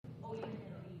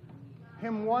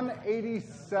Hymn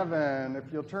 187, if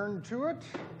you'll turn to it.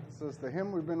 This is the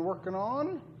hymn we've been working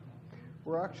on.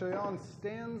 We're actually on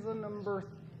stanza number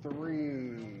 3.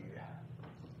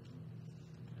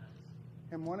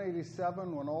 Hymn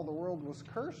 187, When All the World Was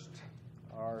Cursed,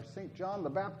 our St. John the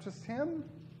Baptist hymn.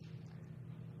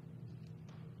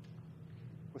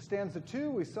 With stanza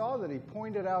 2, we saw that he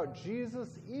pointed out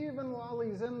Jesus even while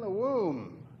he's in the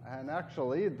womb. And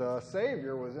actually, the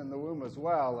Savior was in the womb as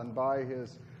well, and by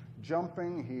his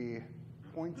jumping, he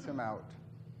points him out.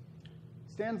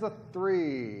 Stanza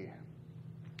 3.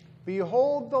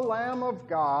 Behold the Lamb of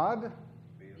God,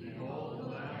 behold the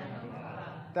Lamb of God,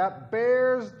 that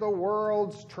bears the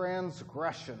world's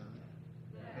transgression,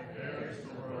 that bears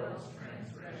the world's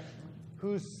transgression,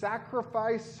 whose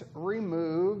sacrifice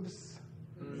removes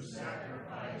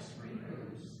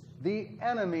the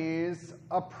enemy's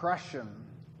oppression.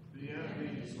 The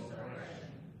enemy's oppression.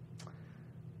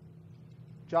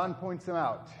 John points him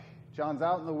out. John's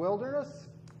out in the wilderness.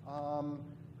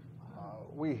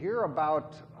 We hear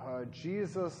about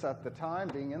Jesus at the time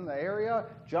being in the area.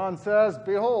 John says,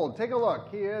 behold, take a look.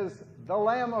 He is the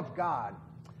Lamb of God.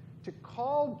 To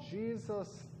call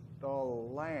Jesus the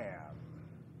Lamb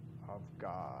of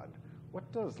God,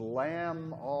 what does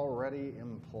lamb already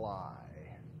imply?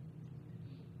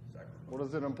 What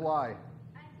does it imply?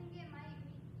 I think it might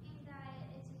mean that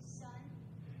it's his son.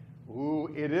 Ooh,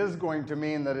 it is going to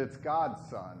mean that it's God's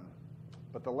son.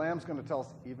 But the lamb's going to tell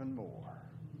us even more.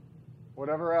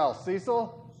 Whatever else.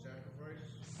 Cecil?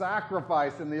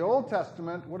 Sacrifice. In the Old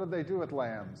Testament, what did they do with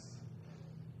lambs?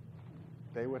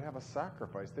 They would have a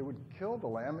sacrifice. They would kill the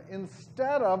lamb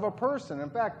instead of a person. In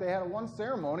fact, they had one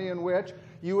ceremony in which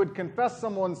you would confess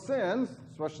someone's sins,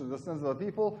 especially the sins of the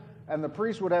people, and the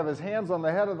priest would have his hands on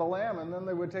the head of the lamb, and then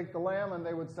they would take the lamb and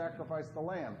they would sacrifice the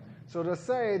lamb. So to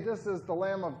say this is the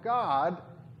Lamb of God,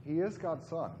 he is God's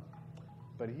son.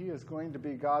 But he is going to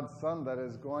be God's son that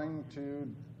is going to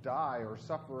die or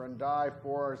suffer and die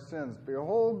for our sins.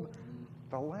 Behold,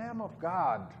 the Lamb of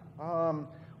God.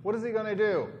 What is he going to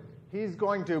do? He's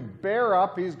going to bear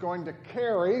up, he's going to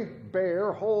carry,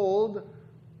 bear, hold,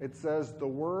 it says, the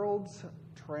world's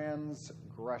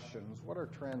transgressions. What are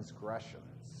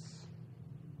transgressions?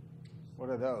 What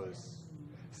are those?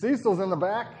 Cecil's in the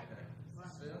back.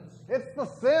 Sins. It's the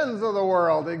sins of the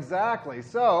world, exactly.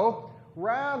 So,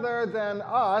 rather than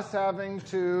us having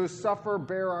to suffer,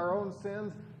 bear our own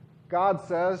sins, God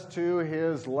says to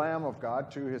his Lamb of God,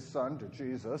 to his Son, to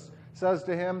Jesus, says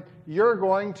to him, you're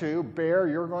going to bear,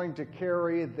 you're going to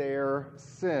carry their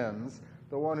sins,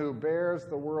 the one who bears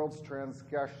the world's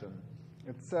transgression.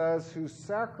 It says, whose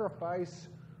sacrifice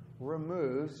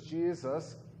removes,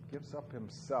 Jesus gives up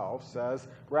himself, says,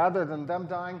 rather than them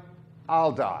dying,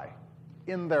 I'll die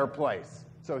in their place.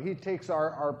 So he takes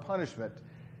our punishment.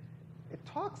 It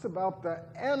talks about the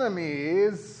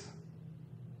enemy's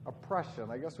oppression.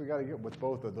 I guess we got to get with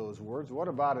both of those words. What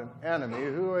about an enemy?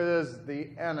 Who is the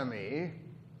enemy?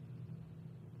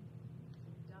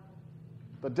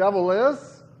 The devil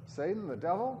is Satan, the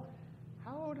devil.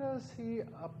 How does he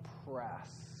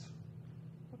oppress?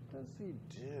 What does he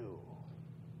do?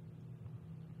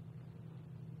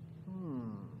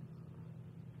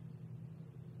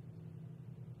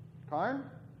 Karen?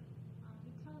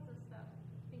 He tells us that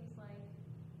things like,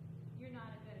 you're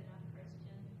not a good enough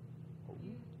Christian.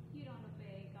 You don't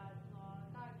obey God's law.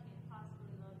 God can't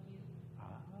possibly love you.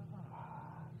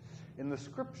 In the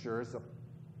scriptures,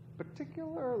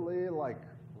 particularly like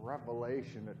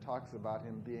Revelation, it talks about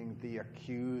him being the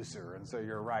accuser. And so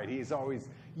you're right. He's always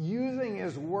using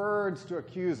his words to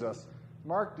accuse us.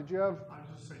 Mark, did you have? I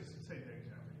was just saying same thing,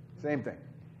 exactly. Same thing.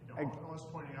 Always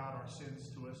pointing out our sins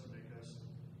to us to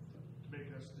make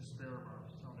us despair of our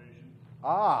salvation.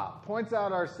 Points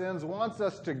out our sins, wants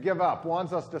us to give up,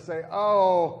 wants us to say,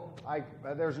 "Oh,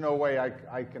 there's no way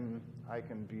I can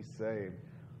be saved."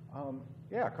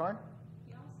 Yeah, Karn.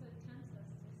 He also tempts us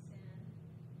to sin,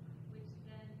 which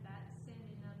then that sin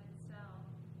in of itself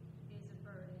is a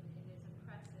burden. It is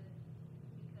oppressive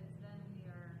because then we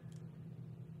are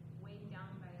weighed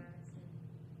down by our sin.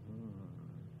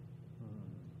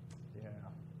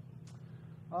 Yeah.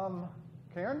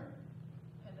 Karen?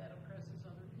 And that oppresses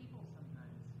other people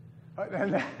sometimes.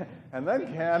 And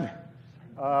then can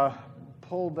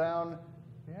pull down,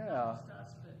 yeah. Not just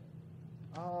us,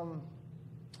 but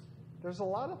There's a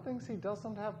lot of things he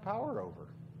doesn't have power over.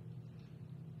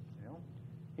 You know,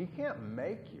 he can't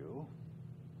make you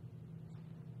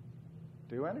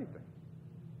do anything.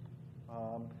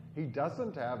 He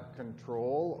doesn't have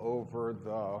control over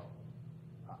the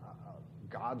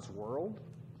God's world,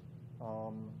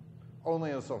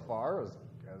 only insofar as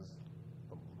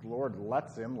The Lord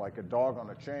lets him, like a dog on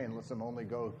a chain, lets him only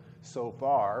go so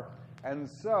far. And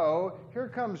so here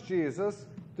comes Jesus.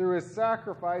 Through his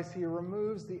sacrifice, he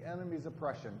removes the enemy's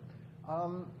oppression.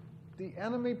 The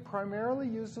enemy primarily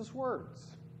uses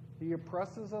words. He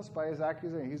oppresses us by his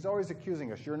accusation. He's always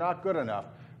accusing us. You're not good enough.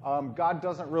 God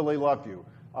doesn't really love you.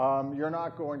 You're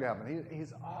not going to heaven.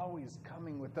 He's always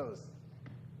coming with those.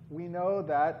 We know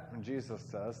that, and Jesus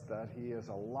says that he is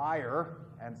a liar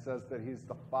and says that he's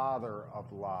the father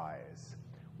of lies.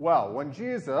 Well, when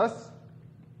Jesus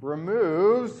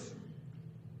removes,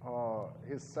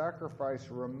 his sacrifice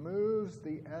removes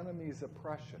the enemy's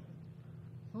oppression.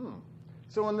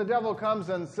 So when the devil comes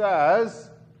and says,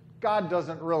 God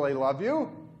doesn't really love you,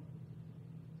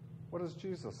 what does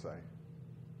Jesus say?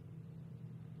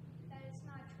 That it's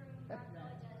not true. God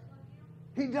really does love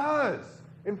you. He does.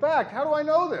 In fact, how do I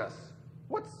know this?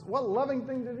 What loving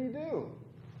thing did he do?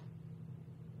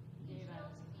 He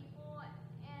heals people,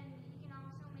 and he can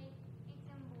also make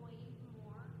them believe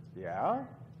more. Yeah?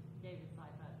 Gave his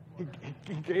life up.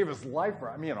 He gave his life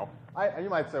for him. You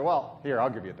might say, well, here,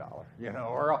 I'll give you $1,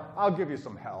 or I'll give you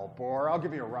some help, or I'll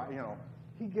give you a ride,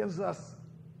 He gives us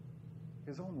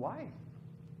his own life.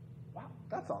 Wow,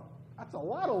 that's a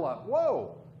lot of love.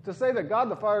 Whoa, to say that God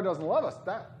the Father doesn't love us,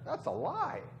 that's a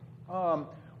lie.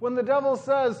 When the devil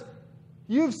says,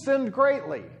 you've sinned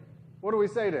greatly, what do we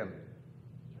say to him?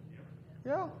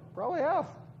 Yeah, probably have.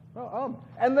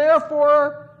 And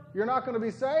therefore, you're not going to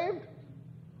be saved?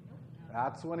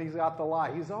 That's when he's got the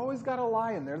lie. He's always got a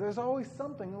lie in there. There's always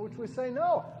something in which we say,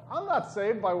 no, I'm not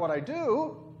saved by what I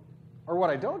do or what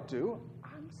I don't do.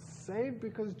 I'm saved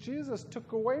because Jesus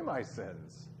took away my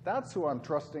sins. That's who I'm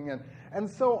trusting in. And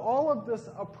so all of this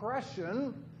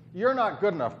oppression, you're not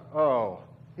good enough. Oh,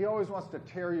 he always wants to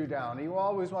tear you down. He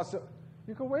always wants to...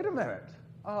 You go, wait a minute.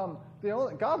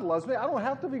 God loves me. I don't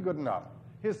have to be good enough.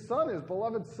 His son, his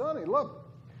beloved son, he loved.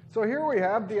 So here we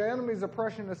have the enemy's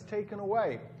oppression is taken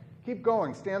away. Keep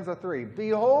going, stanza 3.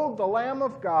 Behold the Lamb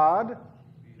of God,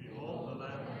 Behold the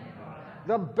Lamb of God,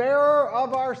 the bearer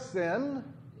of our sin,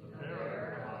 the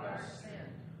bearer of our sin,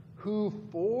 who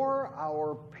for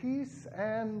our peace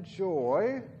and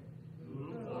joy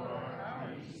who for our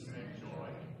peace and joy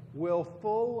will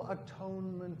full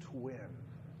atonement win.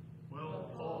 will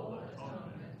full atonement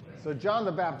win. So John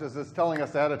the Baptist is telling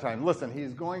us ahead of time, listen,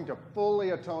 he's going to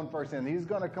fully atone for our sin. He's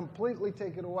going to completely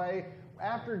take it away.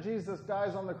 After Jesus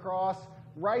dies on the cross,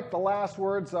 the last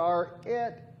words are,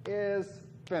 it is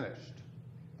finished.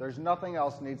 There's nothing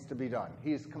else needs to be done.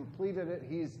 He's completed it.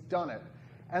 He's done it.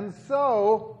 And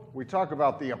so, we talk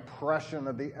about the oppression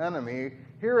of the enemy.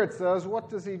 Here it says, what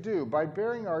does he do? By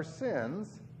bearing our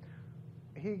sins,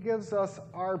 he gives us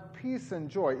our peace and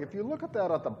joy. If you look at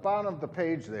that at the bottom of the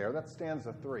page there, that's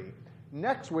stanza 3.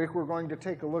 Next week, we're going to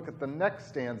take a look at the next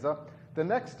stanza. The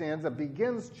next stanza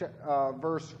begins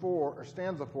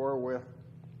stanza 4 with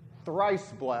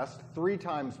thrice blessed, 3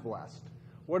 times blessed.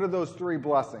 What are those 3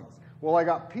 blessings? Well, I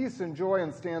got peace and joy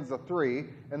in stanza 3,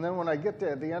 and then when I get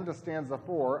to the end of stanza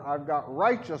 4, I've got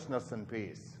righteousness and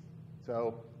peace.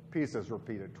 So peace is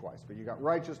repeated twice, but you got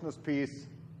righteousness, peace,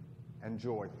 and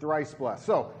joy, thrice blessed.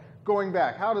 So going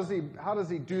back, how does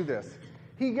he do this?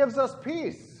 He gives us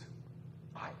peace.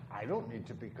 I don't need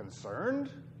to be concerned.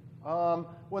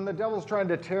 When the devil's trying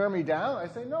to tear me down, I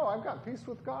say, no, I've got peace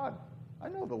with God. I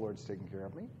know the Lord's taking care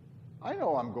of me. I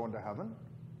know I'm going to heaven.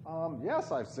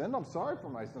 Yes, I've sinned. I'm sorry for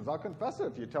my sins. I'll confess it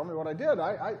if you tell me what I did.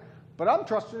 But I'm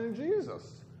trusting in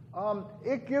Jesus.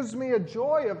 It gives me a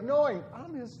joy of knowing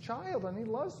I'm his child and he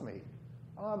loves me.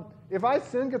 If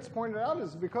sin gets pointed out,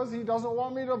 it's because he doesn't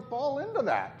want me to fall into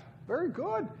that. Very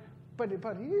good. But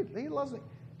he loves me.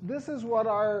 This is what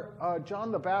our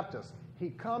John the Baptist,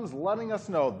 he comes letting us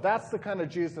know that's the kind of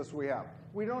Jesus we have.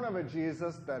 We don't have a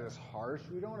Jesus that is harsh.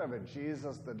 We don't have a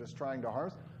Jesus that is trying to harm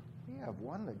us. We have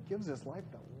one that gives his life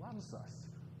that loves us.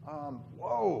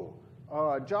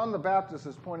 John the Baptist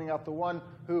is pointing out the one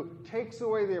who takes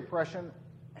away the oppression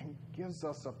and gives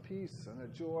us a peace and a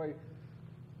joy,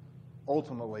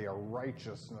 ultimately a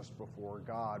righteousness before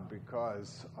God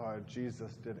because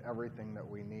Jesus did everything that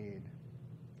we need.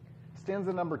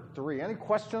 Stanza number 3. Any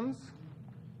questions?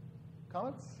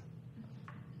 Comments?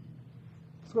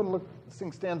 Let's go and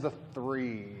sing stanza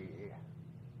 3.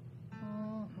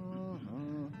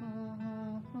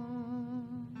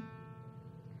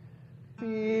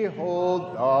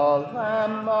 Behold the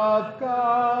Lamb of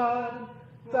God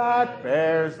that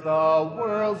bears the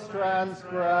world's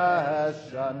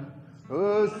transgression,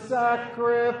 whose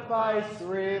sacrifice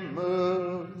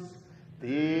removes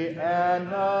the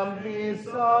enemy's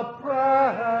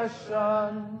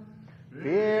oppression.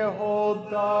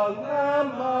 Behold the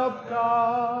Lamb of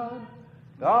God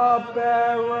the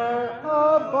bearer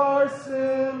of our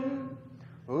sin,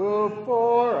 who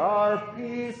for our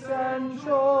peace and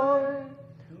joy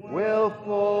will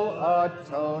full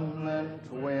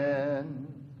atonement win.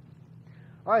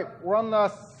 All right, we're on the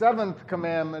 7th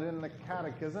commandment in the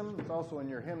Catechism. It's also in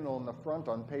your hymnal in the front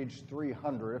on page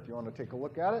 300 if you want to take a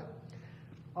look at it.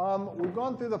 We've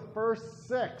gone through the first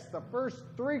 6. The first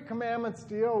 3 commandments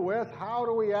deal with how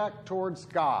do we act towards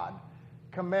God.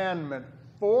 Commandment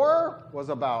 4 was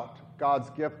about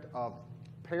God's gift of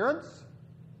parents.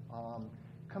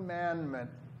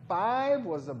 Commandment 5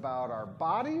 was about our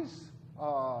bodies,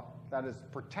 that is,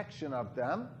 protection of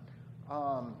them.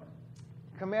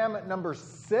 Commandment number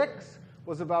 6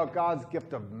 was about God's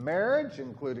gift of marriage,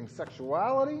 including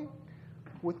sexuality.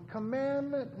 With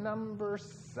commandment number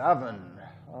 7,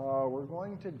 we're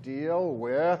going to deal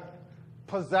with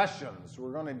possessions.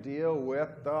 We're going to deal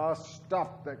with the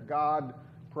stuff that God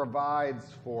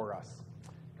provides for us.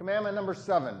 Commandment number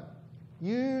 7,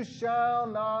 you shall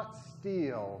not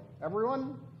steal.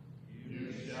 Everyone?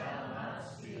 You shall not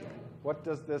steal. What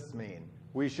does this mean?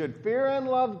 We should fear and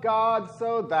love God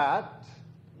so that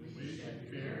We should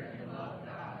fear and love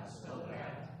God so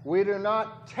that we do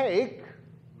not take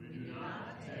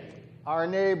our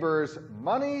neighbor's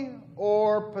money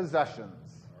or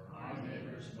possessions. our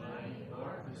neighbor's money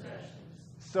or possessions.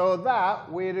 So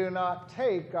that we do not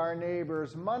take our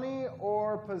neighbor's money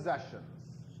or possessions.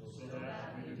 So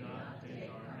that we do not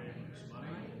take our neighbor's money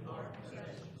or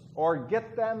possessions. Or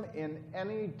get them in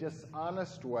any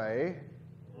dishonest way.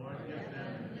 Or get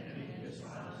them in any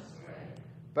dishonest way.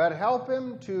 But help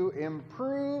him to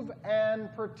improve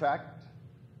and protect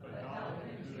But help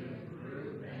him to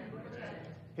improve and protect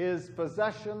his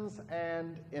possessions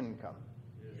and income.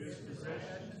 his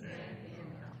possessions and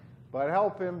income. But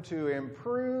help him to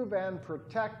improve and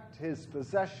protect his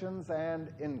possessions and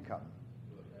income.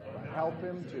 But help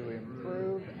him to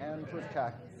improve and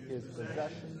protect his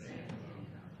possessions.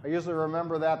 I usually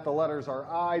remember that the letters are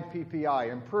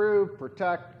IPPI. Improve,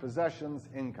 protect, possessions,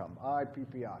 income.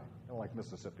 IPPI. Kind of like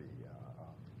Mississippi.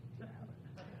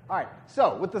 All right,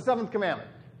 so with the 7th commandment,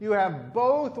 you have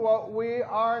both what we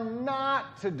are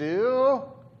not to do,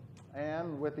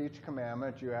 and with each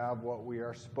commandment, you have what we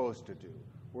are supposed to do.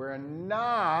 We're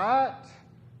not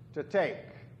to take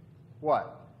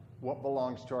what? What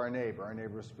belongs to our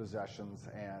neighbor's possessions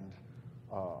and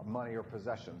money or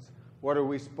possessions. What are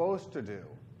we supposed to do?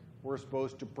 We're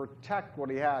supposed to protect what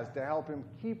he has, to help him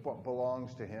keep what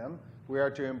belongs to him. We are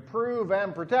to improve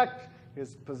and protect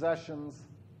his possessions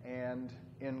and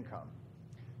income.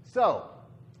 So,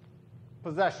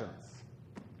 possessions.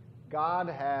 God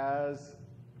has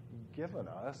given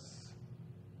us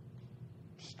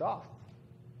stuff.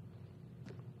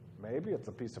 Maybe it's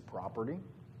a piece of property.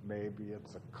 Maybe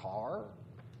it's a car.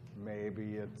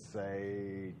 Maybe it's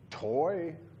a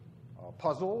toy, a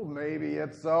puzzle. Maybe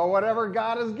it's whatever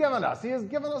God has given us. He has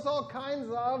given us all kinds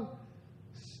of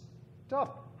stuff.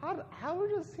 How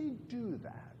does he do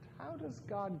that? How does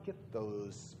God get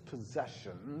those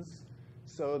possessions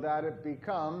so that it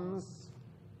becomes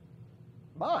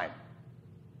mine?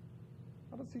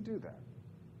 How does he do that?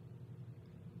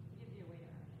 Gives you a way to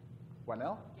earn it. What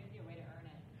now? Gives you a way to earn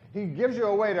it. He gives you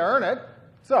a way to earn it.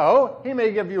 So he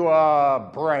may give you a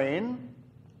brain.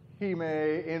 He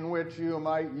may, in which you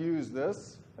might use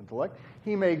this intellect.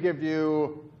 He may give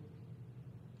you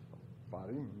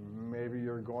body. Maybe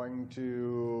you're going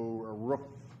to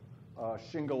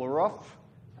shingle a roof,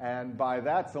 and by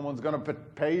that, someone's going to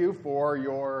pay you for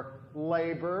your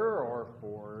labor or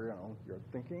for your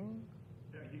thinking.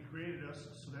 Yeah, he created us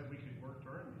so that we could work to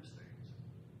earn these things.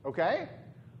 Okay.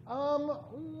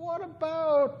 What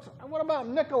about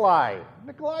Nikolai?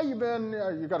 Nikolai,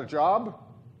 you got a job?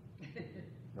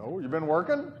 No, you've been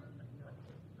working?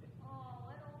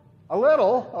 A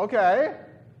little, okay.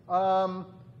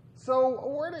 So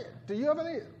where do you have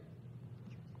any?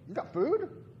 You got food?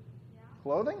 Yeah.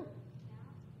 Clothing?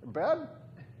 Yeah. Bed?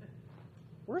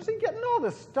 Where's he getting all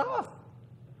this stuff?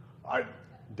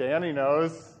 Danny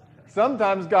knows.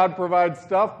 Sometimes God provides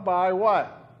stuff by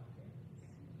what?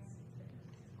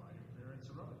 By your parents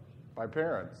or others. By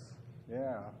parents,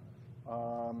 yeah.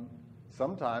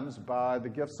 Sometimes by the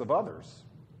gifts of others.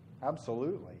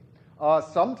 Absolutely.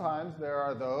 Sometimes there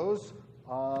are those,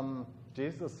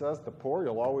 Jesus says, the poor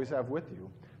you'll always have with you.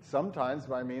 Sometimes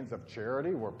by means of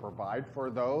charity, we'll provide for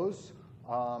those.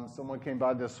 Someone came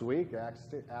by this week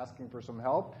asking for some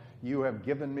help. You have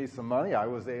given me some money. I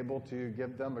was able to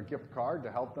give them a gift card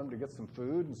to help them to get some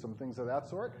food and some things of that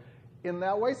sort. In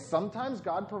that way, sometimes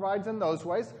God provides in those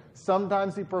ways.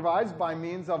 Sometimes he provides by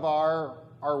means of our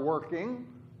working.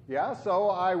 Yeah, so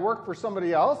I work for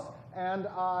somebody else, and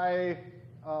I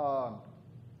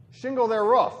shingle their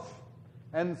roof.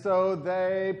 And so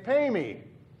they pay me.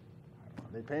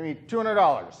 They pay me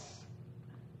 $200.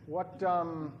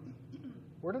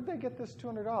 Where did they get this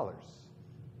 $200?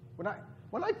 When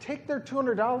I take their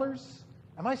 $200,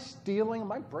 am I stealing?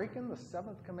 Am I breaking the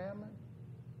seventh commandment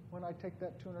when I take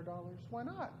that $200? Why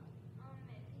not?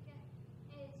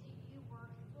 Because you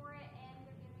work for it and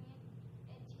they're giving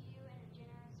it to you in a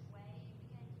generous way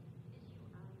because you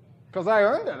earned it. Because I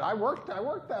earned it. I worked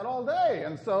that all day.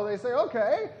 And so they say,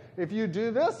 okay, if you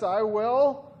do this, I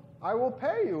will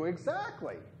pay you.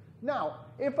 Exactly. Now,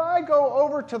 if I go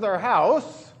over to their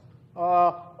house,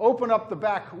 open up the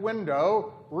back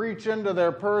window, reach into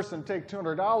their purse and take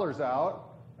 $200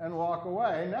 out and walk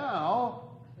away, now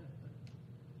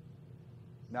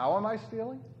am I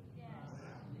stealing? Yes.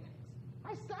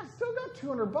 I still got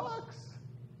 $200.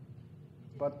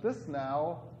 But this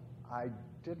now, I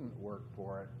didn't work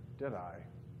for it, did I?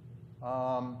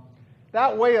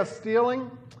 That way of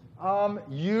stealing,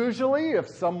 usually if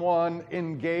someone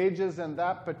engages in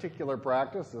that particular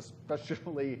practice,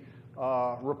 especially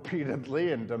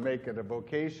repeatedly and to make it a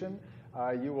vocation,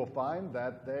 you will find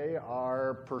that they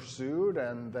are pursued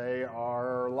and they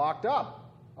are locked up.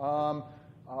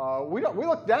 We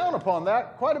look down upon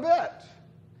that quite a bit.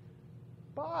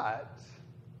 But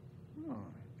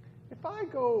if I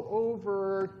go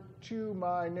over to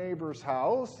my neighbor's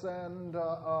house and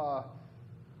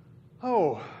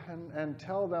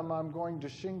tell them I'm going to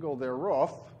shingle their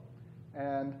roof,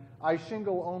 and I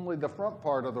shingle only the front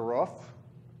part of the roof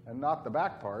and not the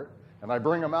back part, and I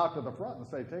bring them out to the front and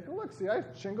say, take a look, see, I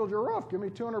shingled your roof, give me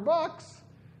 $200,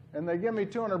 and they give me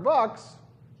 $200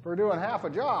 for doing half a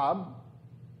job.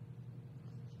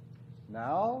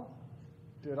 Now,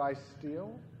 did I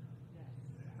steal?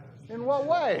 In what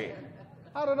way?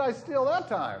 How did I steal that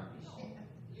time?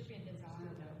 You're being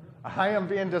dishonorable. I am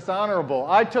being dishonorable.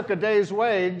 I took a day's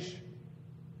wage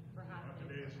For half Half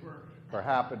a day's work. for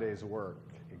half a day's work.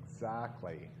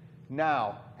 Exactly.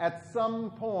 Now, at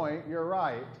some point, you're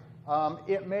right,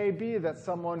 it may be that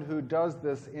someone who does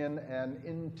this in an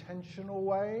intentional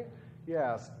way,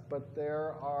 yes, but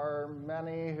there are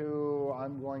many who,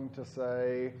 I'm going to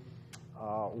say,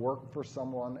 work for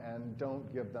someone and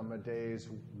don't give them a day's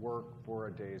work for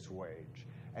a day's wage.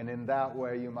 And in that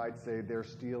way, you might say they're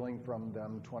stealing from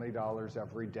them $20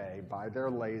 every day by their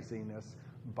laziness,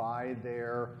 by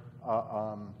their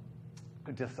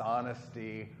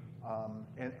dishonesty,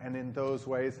 and in those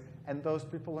ways. And those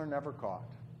people are never caught.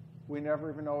 We never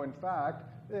even know. In fact,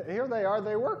 here they are,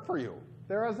 they work for you.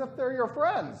 They're as if they're your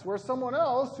friends, where someone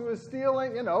else who is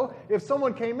stealing, if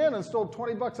someone came in and stole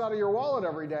 $20 out of your wallet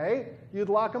every day, you'd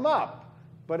lock them up.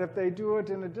 But if they do it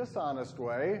in a dishonest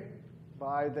way,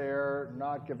 by their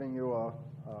not giving you a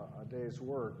day's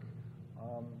work,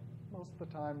 most of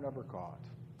the time never caught.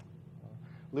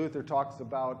 Luther talks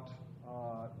about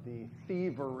the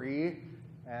thievery,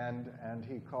 and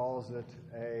he calls it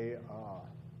a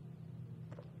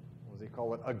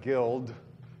guild.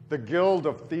 The guild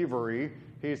of thievery.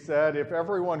 He said if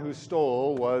everyone who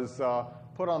stole was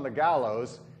put on the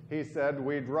gallows, he said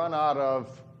we'd run out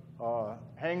of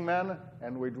hangmen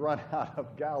and we'd run out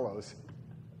of gallows.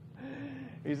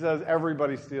 He says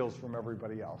everybody steals from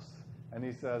everybody else. And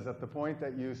he says at the point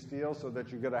that you steal so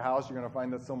that you get a house, you're going to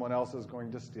find that someone else is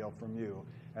going to steal from you.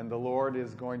 And the Lord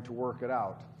is going to work it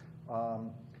out.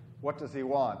 What does he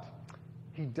want?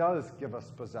 He does give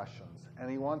us possessions,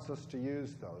 and he wants us to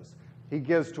use those. He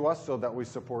gives to us so that we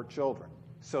support children,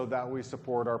 so that we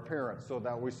support our parents, so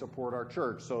that we support our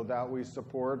church, so that we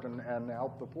support and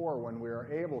help the poor when we are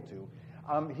able to.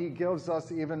 He gives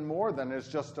us even more than is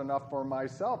just enough for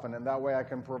myself, and in that way I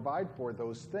can provide for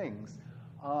those things.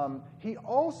 He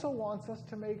also wants us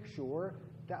to make sure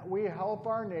that we help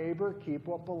our neighbor keep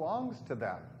what belongs to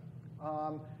them.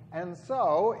 And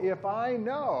so if I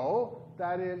know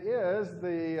that it is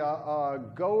the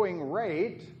going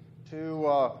rate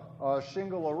to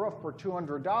shingle a roof for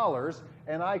 $200,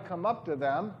 and I come up to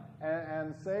them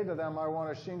and say to them, I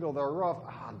want to shingle their roof.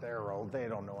 They're old. They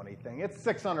don't know anything. It's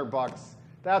 $600.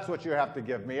 That's what you have to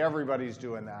give me. Everybody's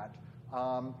doing that.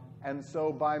 And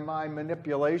so by my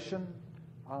manipulation,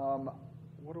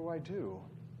 what do?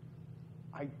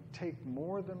 I take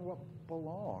more than what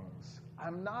belongs.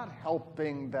 I'm not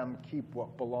helping them keep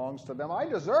what belongs to them. I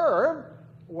deserve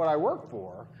what I work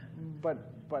for,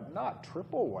 but not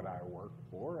triple what I work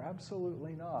for.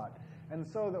 Absolutely not. And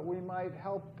so that we might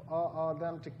help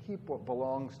them to keep what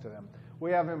belongs to them.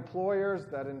 We have employers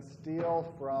that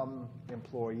steal from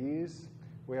employees.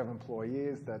 We have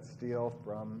employees that steal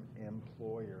from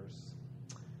employers.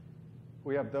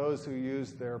 We have those who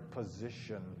use their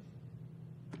position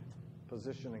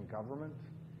in government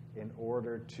in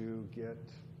order to get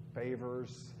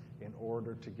favors, in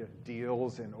order to get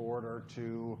deals, in order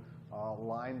to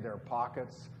line their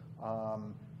pockets.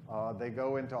 They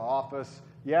go into office.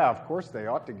 Yeah, of course they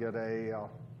ought to get a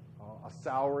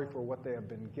salary for what they have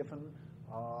been given,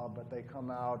 but they come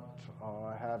out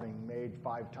having made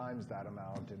 5 times that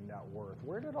amount in net worth.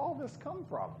 Where did all this come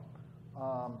from?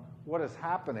 What is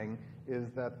happening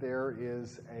is that there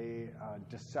is a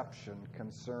deception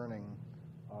concerning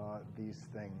these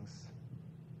things.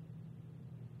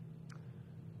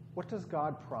 What does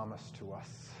God promise to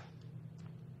us?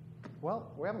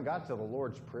 Well, we haven't got to the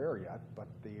Lord's Prayer yet, but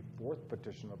the 4th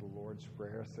petition of the Lord's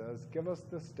Prayer says, "Give us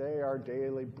this day our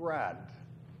daily bread."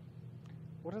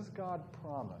 What does God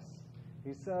promise?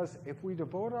 He says, if we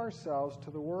devote ourselves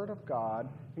to the Word of God,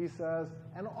 he says,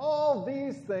 and all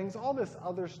these things, all this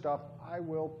other stuff, I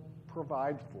will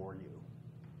provide for you.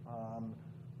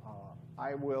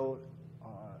 I will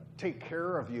take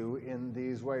care of you in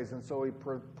these ways. And so he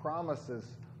promises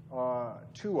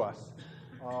to us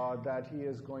that he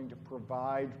is going to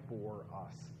provide for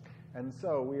us. And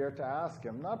so we are to ask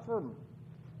him, not for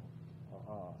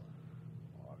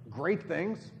great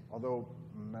things, although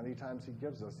many times he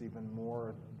gives us even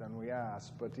more than we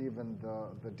ask, but even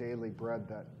the daily bread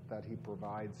that he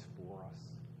provides for us.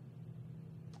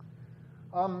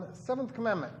 7th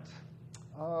commandment.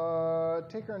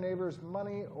 Take our neighbor's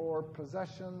money or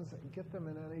possessions, get them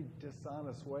in any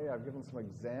dishonest way. I've given some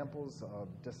examples of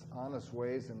dishonest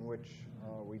ways in which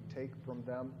we take from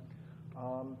them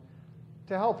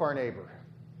to help our neighbor.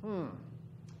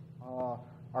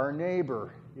 Our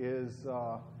neighbor is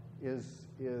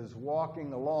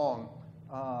walking along,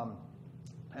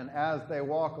 and as they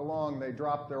walk along, they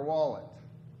drop their wallet.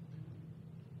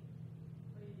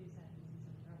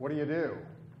 What do you do?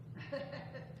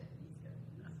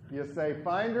 You say,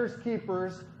 finders,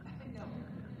 keepers.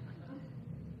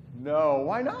 No,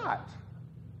 why not?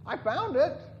 I found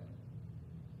it.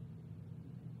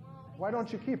 Well, Why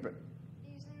don't you keep it?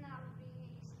 Because then that would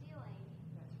be stealing.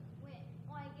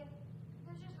 Like if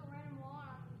there's just a random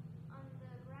wallet on the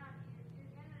ground, you're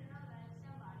gonna know that it's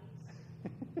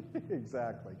somebody's.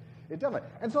 Exactly. It definitely.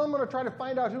 And so I'm going to try to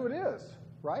find out who it is,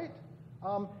 right?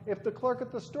 If the clerk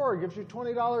at the store gives you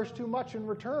 $20 too much in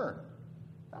return,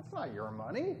 that's not your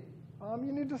money.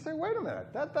 You need to say, wait a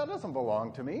minute, that doesn't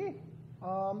belong to me.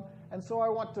 And so I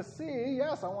want to see,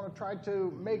 yes, I want to try to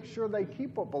make sure they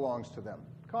keep what belongs to them.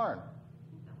 Karn. I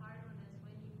think the hard one is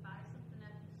when you buy something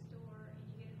at the store and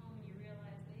you get home and you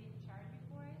realize they didn't charge you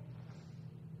for it.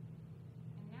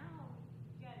 And now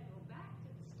you got to go back to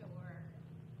the store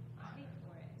and pay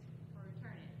for it or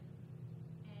return it.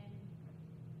 And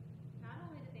not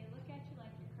only do they look at you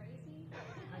like you're crazy,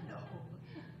 I know, but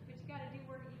you got to do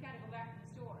work. You got to go back to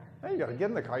the store. Hey, you got to get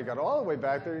in the car. You got all the way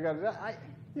back there. You got to.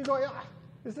 You go.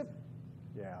 Is it?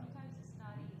 Yeah. Sometimes it's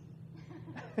not easy.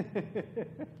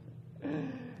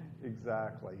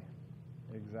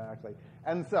 Exactly.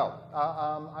 And so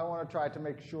I want to try to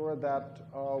make sure that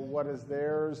what is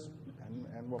theirs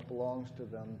and what belongs to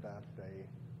them, that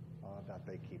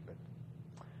they keep it.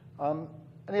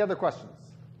 Any other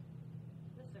questions?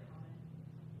 Just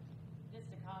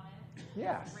a comment.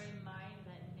 Yes. Just remind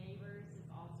that neighbors is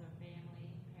also family,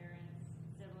 parents,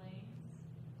 siblings.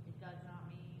 It does not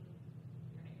mean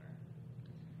your neighbor.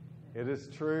 It is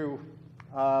true.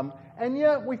 And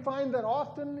yet we find that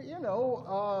often,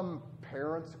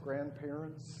 parents,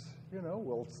 grandparents,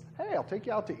 will, hey, I'll take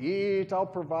you out to eat, I'll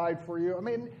provide for you. I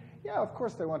mean, yeah, of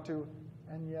course they want to,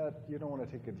 and yet you don't want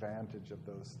to take advantage of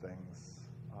those things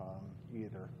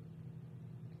either.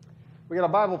 We got a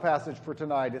Bible passage for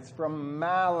tonight. It's from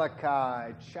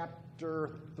Malachi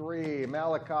chapter 3.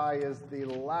 Malachi is the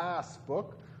last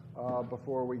book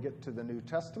before we get to the New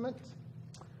Testament.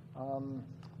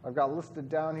 I've got listed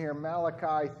down here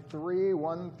Malachi 3,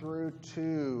 1 through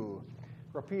 2.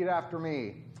 Repeat after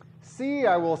me. See,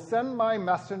 I will send my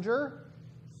messenger.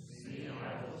 See,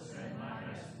 I will send my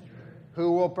messenger.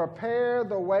 Who will prepare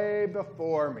the way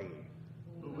before me.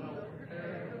 Who will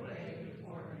prepare the way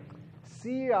before me.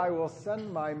 See, I will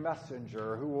send my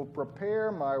messenger who will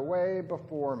prepare my way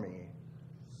before me.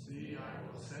 See,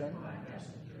 I will send my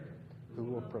messenger. Who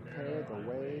will prepare the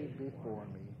way before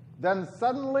me. Then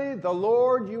suddenly the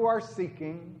Lord you are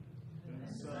seeking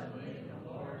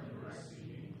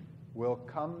will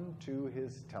come to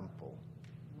his temple.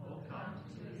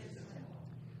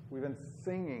 We've been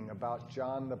singing about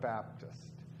John the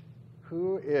Baptist,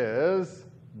 who is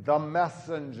the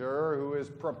messenger who is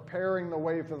preparing the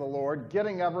way for the Lord,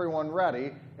 getting everyone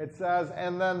ready. It says,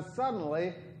 and then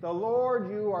suddenly the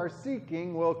Lord you are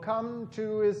seeking will come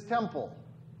to his temple.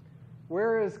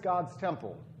 Where is God's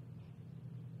temple?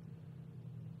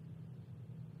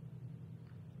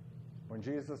 When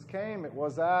Jesus came, it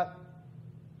was at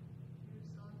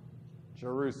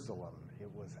Jerusalem.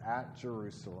 It was at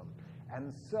Jerusalem.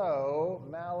 And so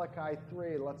Malachi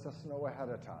 3 lets us know ahead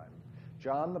of time.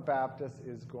 John the Baptist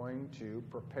is going to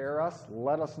prepare us,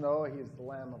 let us know he is the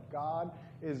Lamb of God,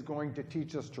 is going to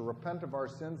teach us to repent of our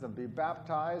sins and be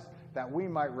baptized, that we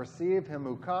might receive him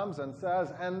who comes, and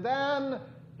says, and then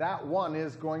that one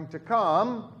is going to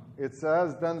come. It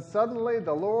says, then suddenly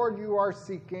the Lord you are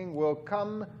seeking will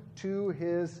come to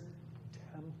his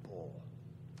temple.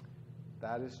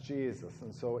 That is Jesus.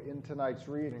 And so in tonight's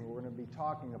reading, we're going to be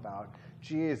talking about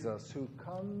Jesus who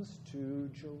comes to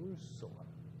Jerusalem.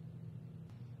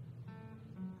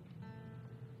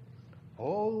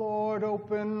 O Lord,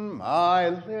 open my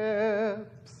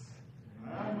lips,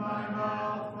 and my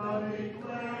mouth will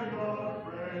declare your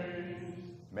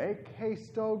praise. Make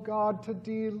haste, O God, to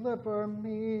deliver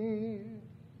me.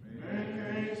 Make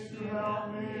haste to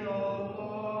help me, O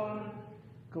Lord.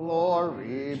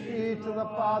 Glory be to the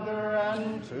Father,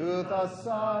 and to the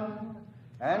Son,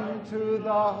 and to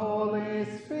the Holy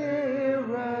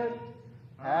Spirit,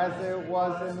 as it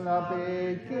was in the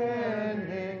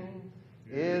beginning,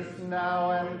 is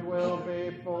now, and will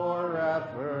be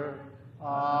forever.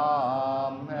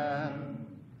 Amen.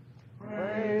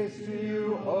 Praise to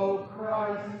you, O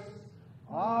Christ.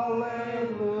 Alleluia.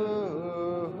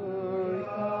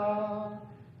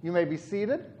 You may be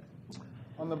seated.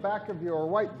 On the back of your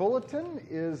white bulletin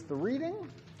is the reading,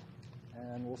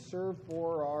 and will serve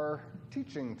for our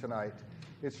teaching tonight.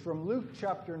 It's from Luke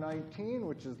chapter 19,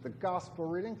 which is the gospel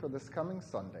reading for this coming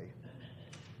Sunday.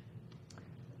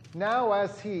 Now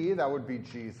as he, that would be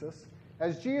Jesus,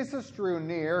 as Jesus drew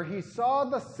near, he saw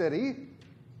the city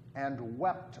and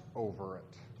wept over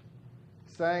it,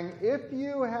 saying, if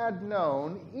you had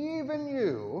known, even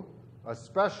you,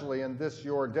 especially in this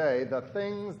your day, the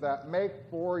things that make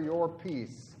for your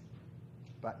peace,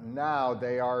 but now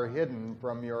they are hidden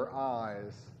from your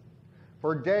eyes.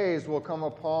 For days will come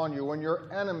upon you when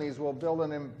your enemies will build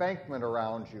an embankment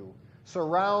around you,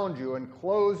 surround you and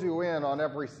close you in on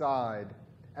every side,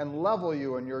 and level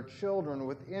you and your children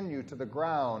within you to the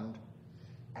ground.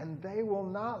 And they will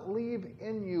not leave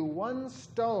in you one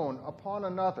stone upon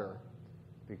another,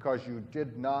 because you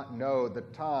did not know the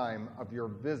time of your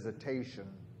visitation.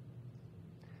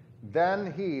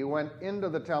 Then he went into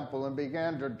the temple and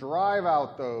began to drive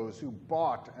out those who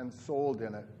bought and sold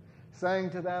in it,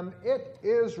 saying to them, it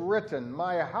is written,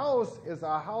 my house is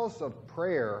a house of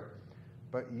prayer,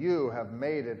 but you have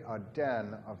made it a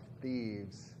den of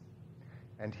thieves.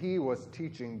 And he was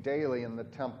teaching daily in the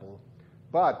temple.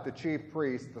 But the chief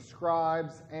priests, the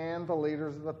scribes, and the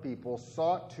leaders of the people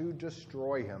sought to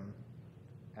destroy him,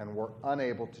 and were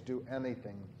unable to do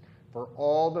anything, for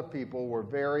all the people were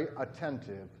very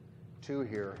attentive to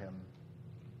hear him.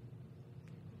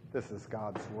 This is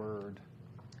God's word.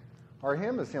 Our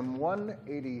hymn is hymn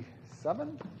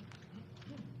 187.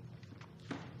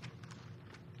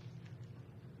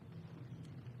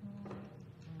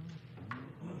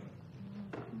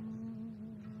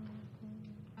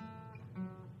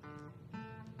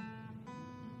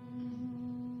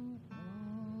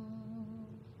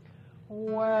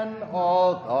 When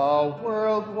all the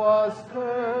world was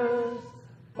cursed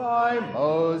by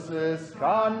Moses'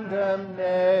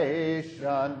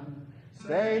 condemnation,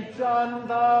 St. John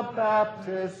the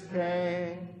Baptist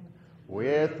came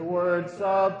with words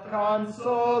of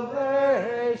consolation,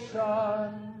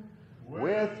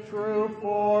 with true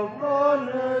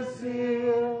forerunner's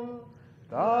zeal,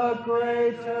 the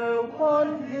greater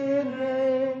one he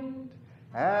named,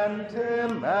 and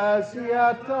him as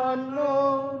yet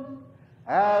unknown,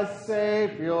 as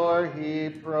Savior he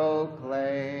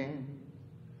proclaimed.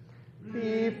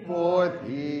 Before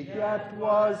he yet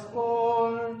was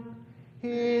born,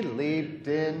 he leaped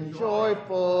in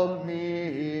joyful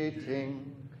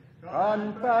meeting,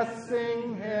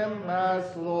 confessing him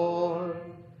as Lord,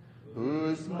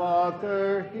 whose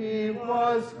mother he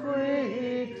was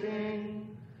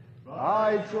greeting.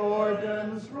 By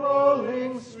Jordan's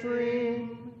rolling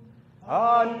stream,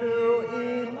 a new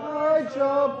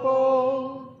Elijah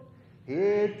bold,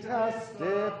 he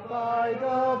testified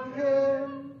of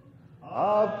him,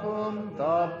 of whom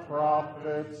the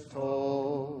prophets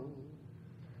told.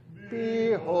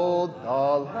 Behold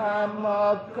the Lamb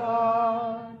of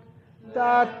God,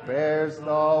 that bears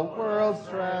the world's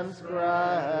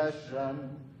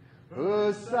transgression,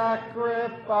 whose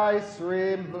sacrifice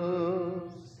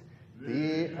removes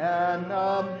the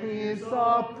enemy's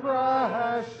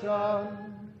oppression.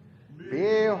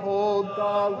 Behold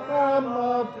the Lamb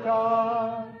of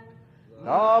God,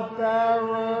 the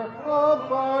bearer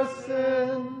of our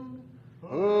sin,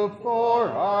 who for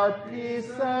our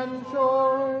peace and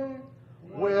joy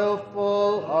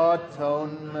willful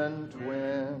atonement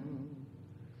win.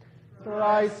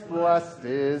 Thrice blessed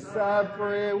is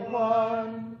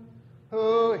everyone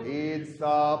who heeds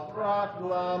the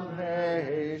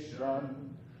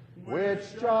proclamation which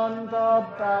John the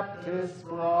Baptist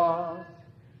brought,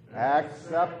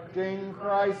 accepting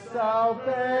Christ's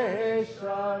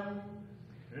salvation.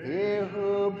 He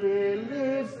who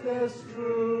believes this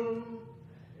truth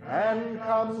and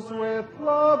comes with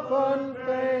love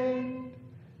unfeigned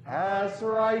has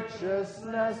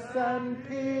righteousness and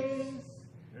peace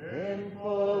in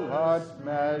full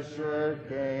measure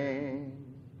gained.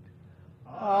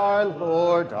 Our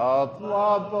Lord of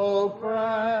love, O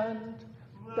grant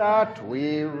that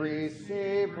we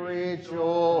receive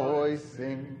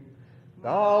rejoicing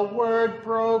the word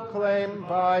proclaimed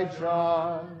by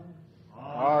John,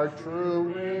 our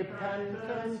true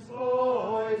repentance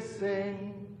voicing,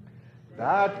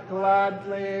 that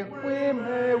gladly we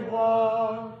may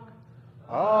walk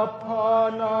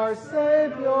upon our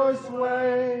Savior's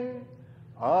way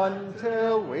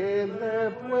until we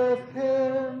live with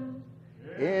him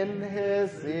in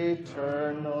his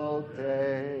eternal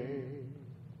day.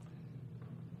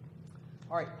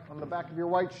 All right, on the back of your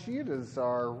white sheet is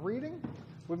our reading.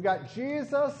 We've got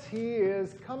Jesus. He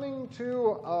is coming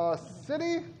to a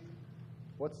city.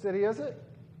 What city is it?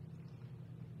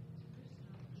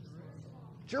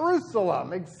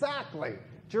 Jerusalem, exactly.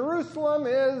 Jerusalem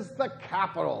is the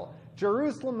capital.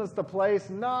 Jerusalem is the place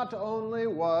not only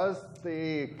was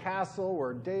the castle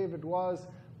where David was,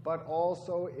 but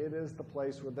also it is the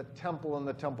place where the temple and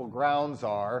the temple grounds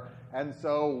are. And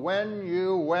so when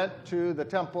you went to the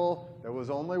temple, there was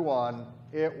only one.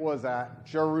 It was at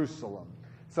Jerusalem.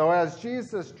 So as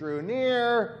Jesus drew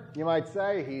near, you might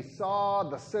say, he saw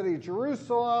the city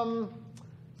Jerusalem.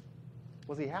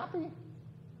 Was he happy?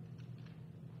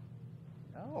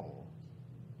 No.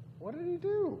 What did he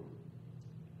do?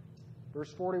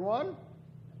 Verse 41.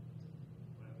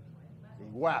 He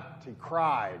wept. He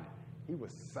cried. He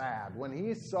was sad when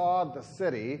he saw the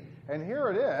city. And here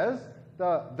it is,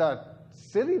 the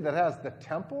city that has the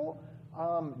temple.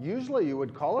 Usually you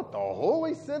would call it the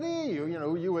holy city.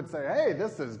 You would say, hey,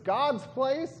 this is God's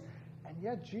place. And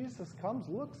yet Jesus comes,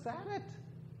 looks at it,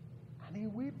 and he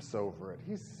weeps over it.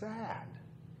 He's sad.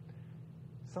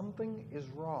 Something is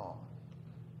wrong.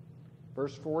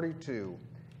 Verse 42,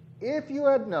 if you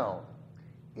had known,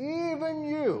 even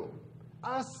you,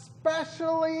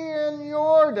 especially in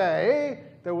your day,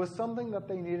 there was something that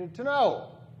they needed to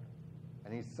know.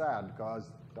 And he's sad because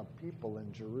the people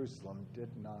in Jerusalem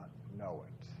did not know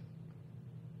it.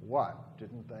 What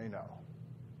didn't they know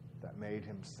that made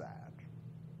him sad?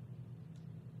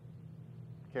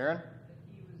 Karen? That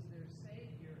he was their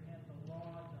Savior and the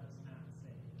law does not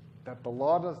save. That the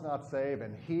law does not save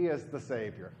and he is the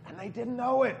Savior. And they didn't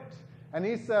know it. And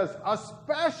he says,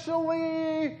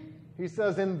 especially, he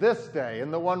says, in this day,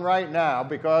 in the one right now,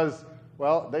 because,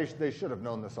 well, they should have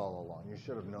known this all along. You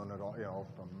should have known it all,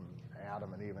 from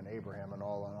Adam and Eve and Abraham and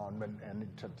all on and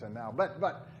to now.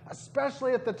 But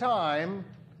especially at the time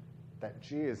that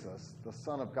Jesus, the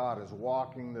Son of God, is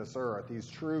walking this earth. He's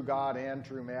true God and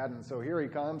true man. And so here he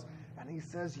comes, and he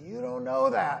says, you don't know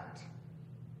that.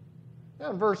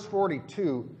 Now in verse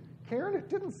 42, Karen, it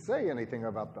didn't say anything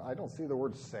about I don't see the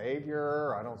word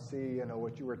Savior. I don't see,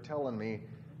 what you were telling me.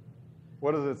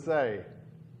 What does it say?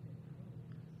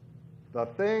 The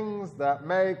things that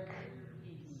make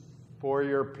for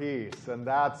your peace. And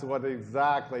that's what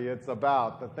exactly it's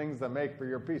about. The things that make for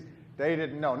your peace. They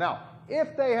didn't know. Now,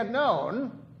 if they had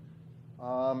known,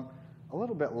 a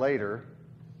little bit later,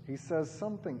 he says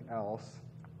something else,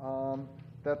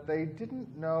 that they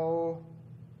didn't know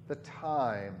the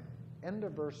time. End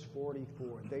of verse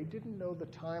 44. They didn't know the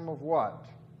time of what?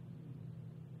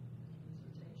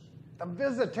 The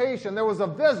visitation. There was a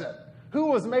visit. Who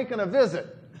was making a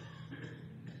visit?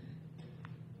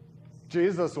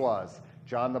 Jesus was.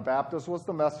 John the Baptist was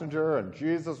the messenger, and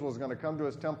Jesus was going to come to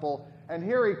his temple. And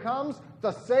here he comes,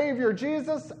 the Savior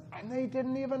Jesus, and they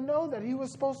didn't even know that he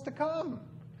was supposed to come.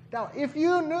 Now, if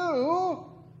you knew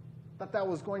that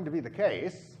was going to be the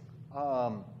case,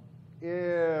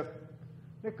 if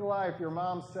Nikolai, if your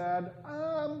mom said,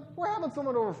 we're having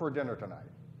someone over for dinner tonight.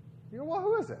 You go, well,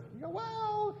 who is it? You go,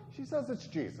 well, she says it's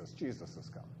Jesus. Jesus is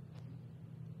coming.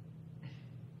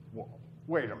 Well,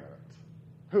 wait a minute.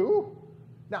 Who?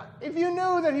 Now, if you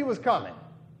knew that he was coming,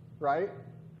 right,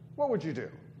 what would you do?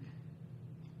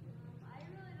 I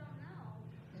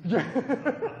really don't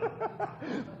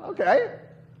know. Okay.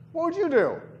 What would you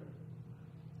do?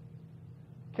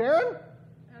 Karen?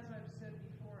 As I've said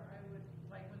before, I would,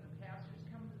 like when the pastors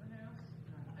come to the house,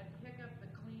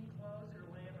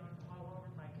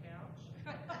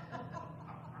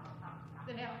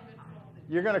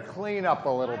 You're going to clean up a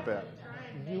little bit.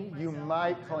 You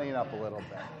might clean up a little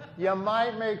bit. You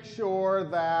might make sure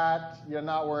that you're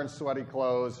not wearing sweaty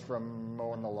clothes from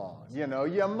mowing the lawn. You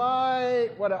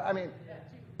might,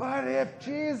 but if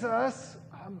Jesus,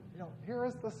 here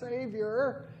is the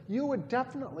Savior, you would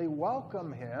definitely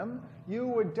welcome him. You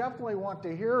would definitely want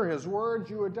to hear his words.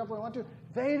 You would definitely want to.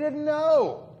 They didn't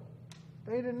know.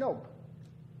 They didn't know.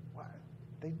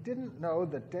 They didn't know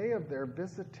the day of their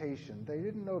visitation. They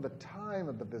didn't know the time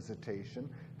of the visitation.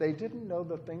 They didn't know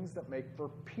the things that make for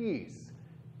peace.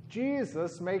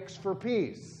 Jesus makes for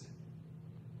peace.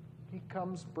 He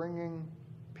comes bringing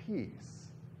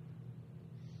peace.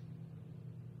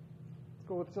 Let's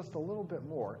go with just a little bit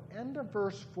more. End of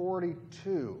verse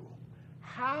 42.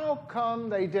 How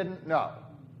come they didn't know?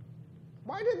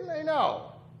 Why didn't they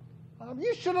know?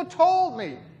 You should have told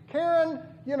me. Karen,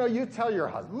 you tell your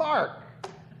husband, Mark,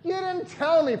 you didn't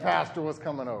tell me Pastor was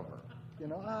coming over.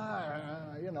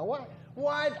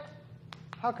 What?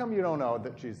 How come you don't know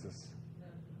that Jesus?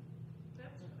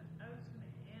 That's what I was going to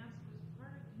ask. Was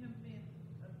part of him being,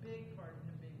 a big part of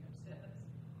him being upset,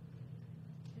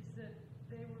 is that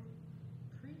they were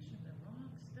preaching the wrong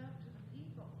stuff to the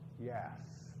people.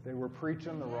 Yes, they were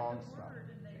preaching the wrong stuff.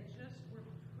 And they just were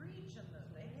preaching them.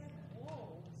 They had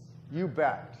wolves. You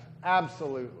bet.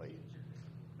 Absolutely.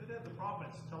 They had the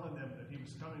prophets telling them that he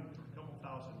was coming for a couple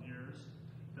thousand years,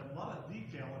 that a lot of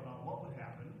detail about what would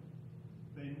happen.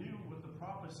 They knew what the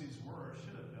prophecies were or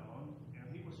should have known, and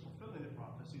he was fulfilling the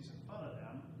prophecies in front of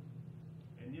them,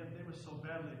 and yet they were so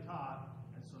badly taught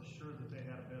and so sure that they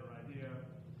had a better idea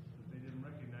that they didn't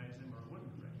recognize him or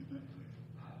wouldn't recognize him.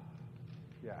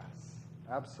 Yes,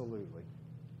 absolutely.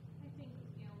 I think,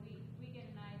 we get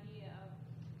an idea of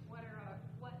what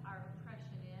our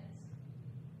oppression is.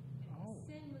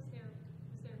 Sin was their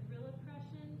real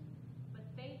oppression, but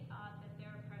they thought that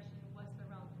their oppression was the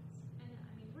Romans. And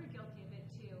we're guilty of it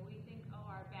too. We think,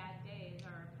 our bad day is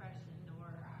our oppression,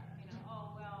 or the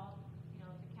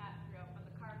cat threw up on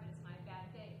the carpet is my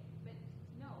bad day. But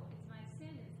no, it's my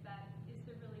sin is the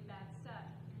really bad stuff.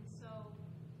 And so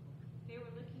they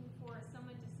were looking for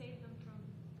someone to save them from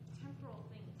temporal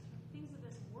things, from things of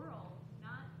this world,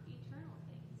 not eternal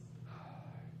things.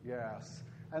 Yes.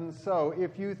 And so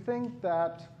if you think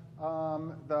that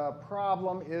the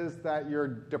problem is that you're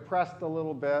depressed a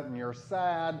little bit and you're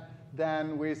sad,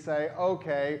 then we say,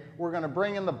 okay, we're going to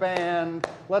bring in the band,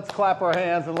 let's clap our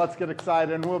hands and let's get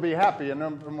excited and we'll be happy. And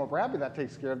when we're happy, that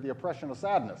takes care of the oppression of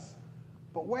sadness.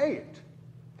 But wait,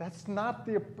 that's not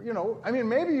the,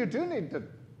 maybe you do need to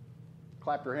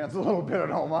clap your hands a little bit at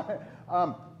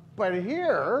home. But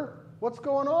here, what's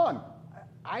going on?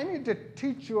 I need to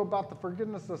teach you about the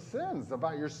forgiveness of sins,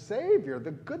 about your Savior,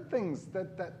 the good things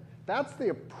that's the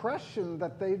oppression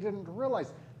that they didn't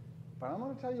realize. But I'm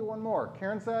going to tell you one more.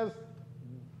 Karen says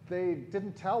they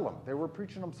didn't tell them. They were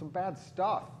preaching them some bad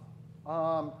stuff.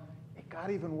 It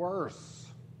got even worse.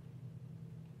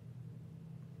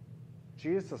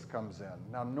 Jesus comes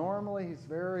in. Now, normally he's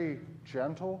very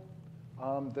gentle.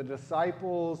 The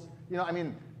disciples,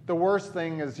 the worst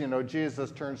thing is,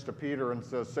 Jesus turns to Peter and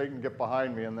says, Satan, get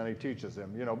behind me, and then he teaches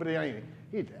him, But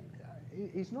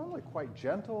he's normally quite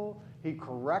gentle. He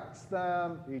corrects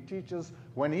them. He teaches.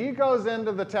 When he goes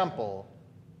into the temple,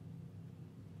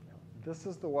 this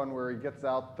is the one where he gets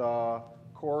out the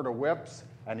cord of whips,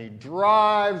 and he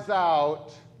drives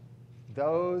out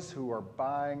those who are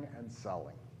buying and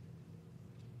selling.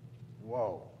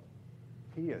 Whoa.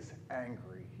 He is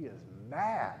angry. He is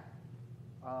mad.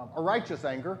 A righteous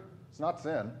anger. It's not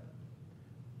sin.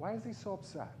 Why is he so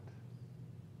upset?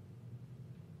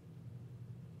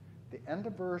 The end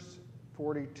of verse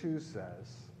 42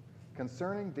 says,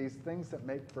 concerning these things that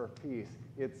make for peace,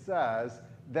 it says,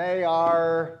 they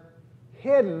are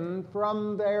hidden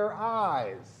from their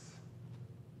eyes.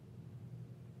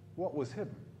 What was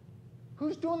hidden?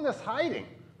 Who's doing this hiding?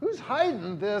 Who's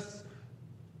hiding this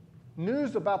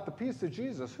news about the peace of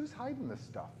Jesus? Who's hiding this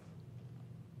stuff?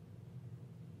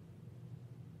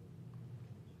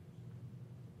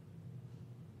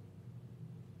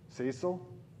 Cecil?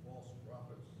 False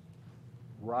prophets.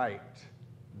 Right.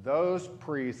 Those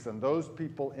priests and those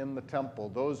people in the temple,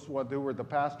 those who were the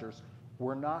pastors,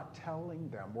 were not telling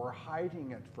them, were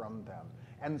hiding it from them.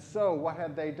 And so what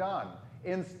had they done?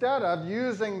 Instead of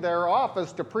using their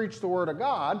office to preach the word of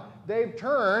God, they've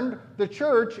turned the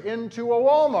church into a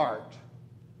Walmart.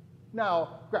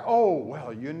 Now,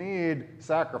 you need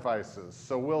sacrifices,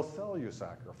 so we'll sell you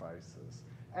sacrifices.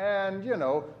 And,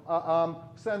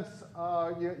 since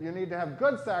you need to have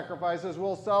good sacrifices,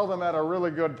 we'll sell them at a really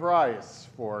good price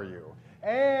for you.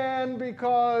 And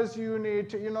because you need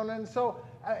to, and so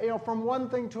from one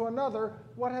thing to another,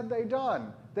 what had they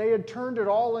done? They had turned it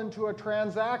all into a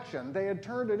transaction. They had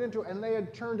turned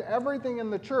everything in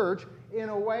the church in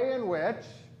a way in which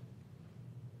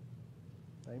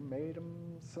they made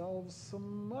themselves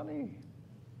some money.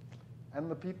 And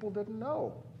the people didn't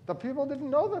know. The people didn't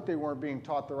know that they weren't being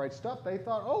taught the right stuff. They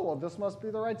thought, oh, well, this must be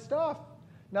the right stuff.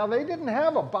 Now, they didn't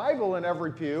have a Bible in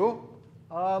every pew,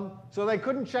 so they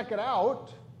couldn't check it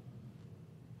out.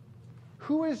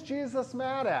 Who is Jesus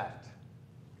mad at?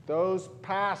 Those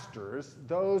pastors,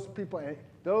 those people,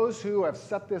 those who have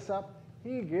set this up.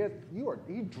 He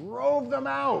drove them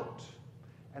out.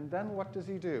 And then what does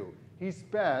he do? He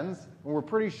spends, and we're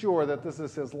pretty sure that this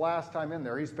is his last time in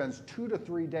there, he spends 2 to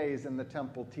 3 days in the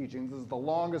temple teaching. This is the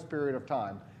longest period of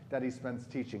time that he spends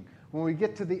teaching. When we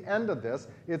get to the end of this,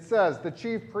 it says the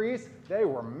chief priests, they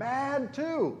were mad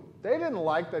too. They didn't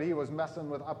like that he was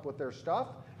messing up with their stuff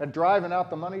and driving out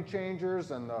the money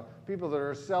changers and the people that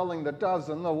are selling the doves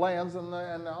and the lambs and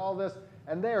all this.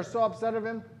 And they are so upset of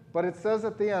him. But it says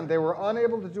at the end, they were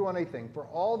unable to do anything, for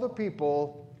all the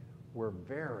people were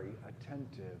very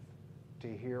attentive to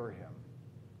hear him.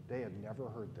 They had never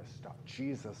heard this stuff.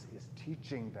 Jesus is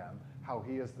teaching them how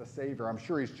he is the Savior. I'm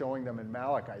sure he's showing them in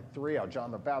Malachi 3 how John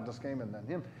the Baptist came and then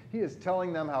him. He is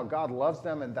telling them how God loves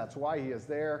them and that's why he is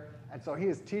there. And so he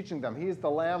is teaching them. He is the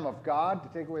Lamb of God to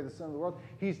take away the sin of the world.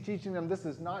 He's teaching them this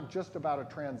is not just about a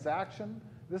transaction.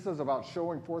 This is about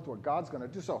showing forth what God's going to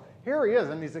do. So here he is,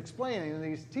 and he's explaining and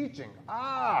he's teaching.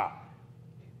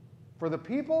 For the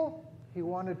people, he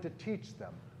wanted to teach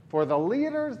them. For the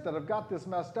leaders that have got this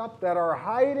messed up, that are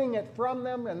hiding it from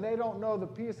them, and they don't know the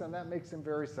peace, and that makes him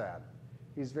very sad.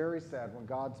 He's very sad when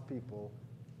God's people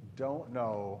don't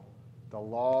know the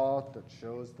law that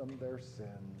shows them their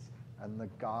sins and the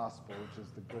gospel, which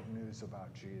is the good news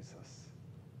about Jesus.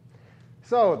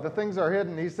 So the things are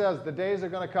hidden. He says the days are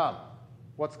going to come.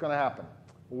 What's going to happen?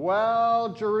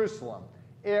 Well, Jerusalem.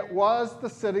 It was the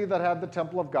city that had the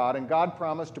temple of God, and God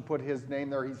promised to put his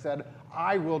name there. He said,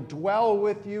 I will dwell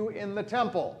with you in the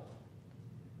temple.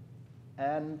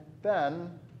 And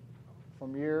then,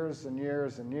 from years and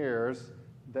years and years,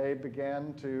 they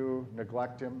began to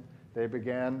neglect him. They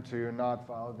began to not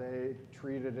follow. They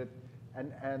treated it.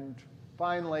 And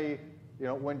finally,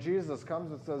 when Jesus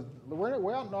comes and says,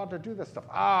 we ought not to do this stuff.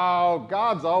 Oh,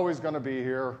 God's always going to be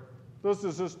here. This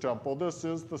is his temple. This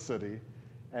is the city.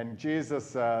 And Jesus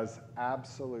says,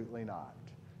 absolutely not.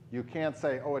 You can't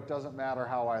say, oh, it doesn't matter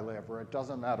how I live, or it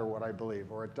doesn't matter what I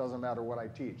believe, or it doesn't matter what I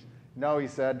teach. No, he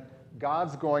said,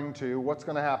 what's going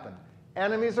to happen?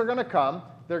 Enemies are going to come.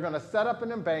 They're going to set up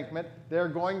an embankment. They're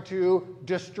going to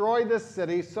destroy this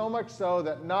city, so much so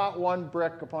that not one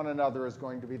brick upon another is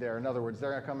going to be there. In other words,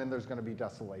 they're going to come in, there's going to be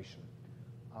desolation.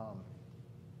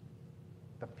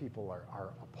 The people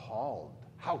are appalled.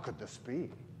 How could this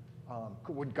be?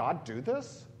 Would God do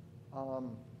this?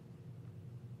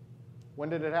 When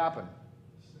did it happen?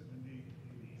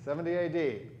 70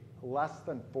 AD. Less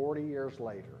than 40 years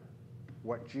later,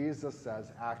 what Jesus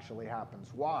says actually happens.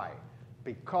 Why?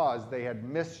 Because they had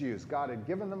misused. God had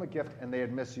given them a gift and they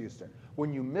had misused it.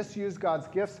 When you misuse God's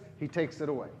gifts, he takes it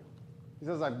away. He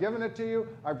says, I've given it to you,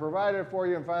 I've provided it for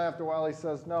you, and finally after a while he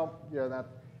says, no, you're that.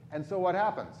 And so what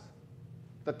happens?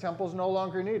 The temple's no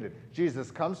longer needed.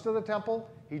 Jesus comes to the temple,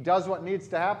 he does what needs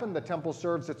to happen, the temple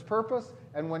serves its purpose,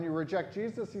 and when you reject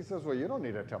Jesus, he says, well, you don't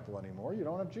need a temple anymore, you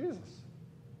don't have Jesus.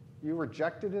 You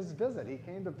rejected his visit. He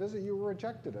came to visit, you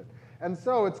rejected it. And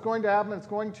so it's going to happen, it's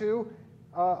going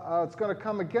to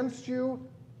come against you.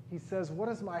 He says, what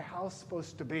is my house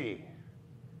supposed to be?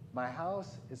 My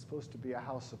house is supposed to be a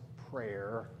house of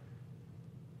prayer,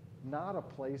 not a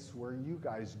place where you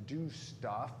guys do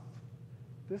stuff.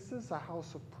 This is a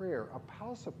house of prayer. A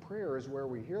house of prayer is where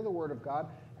we hear the word of God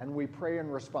and we pray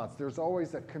in response. There's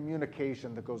always a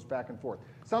communication that goes back and forth.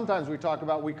 Sometimes we talk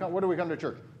about, what do we come to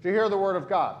church? To hear the word of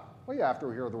God. Well, yeah, after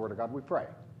we hear the word of God, we pray.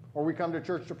 Or we come to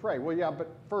church to pray. Well, yeah,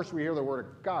 but first we hear the word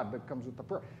of God that comes with the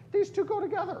prayer. These two go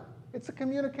together. It's a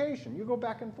communication. You go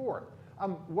back and forth.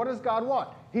 What does God want?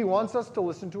 He wants us to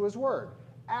listen to his word.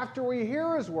 After we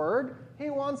hear his word, he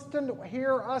wants to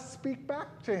hear us speak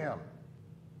back to him.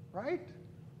 Right?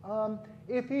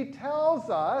 If he tells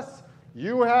us,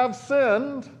 you have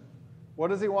sinned, what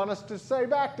does he want us to say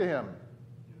back to him?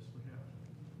 Yes, we have.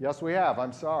 Yes, we have.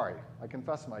 I'm sorry. I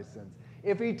confess my sins.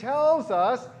 If he tells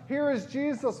us, here is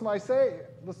Jesus,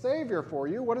 the Savior for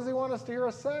you, what does he want us to hear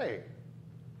us say?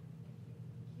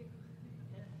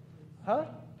 Huh?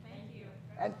 Thank you.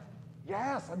 And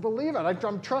yes, I believe it.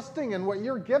 I'm trusting in what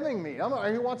you're giving me.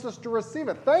 He wants us to receive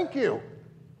it. Thank you.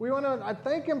 I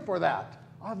thank him for that.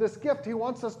 This gift, he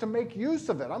wants us to make use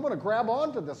of it. I'm going to grab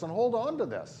onto this and hold on to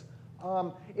this.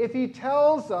 If he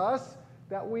tells us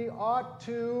that we ought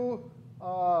to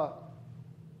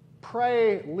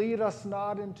pray, lead us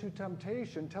not into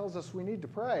temptation, tells us we need to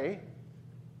pray,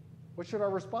 what should our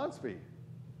response be?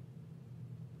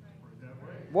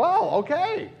 Well,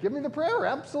 okay, give me the prayer.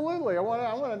 Absolutely, I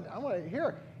want to hear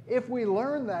it. If we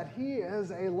learn that he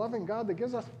is a loving God that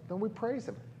gives us, then we praise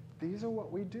him. These are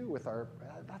what we do with our,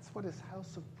 that's what his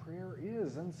house of prayer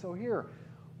is. And so here,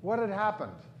 what had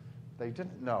happened? They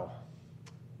didn't know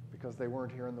because they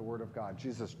weren't hearing the word of God.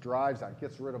 Jesus drives out,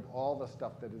 gets rid of all the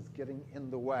stuff that is getting in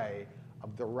the way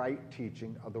of the right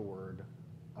teaching of the word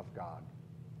of God.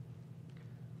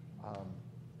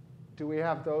 Do we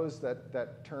have those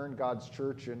that turn God's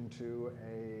church into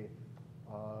a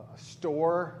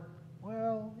store?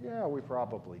 Well, yeah, we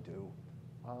probably do.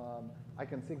 I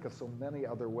can think of so many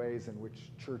other ways in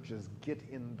which churches get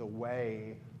in the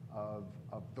way of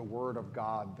the word of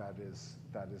God that is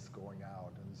going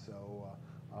out. And so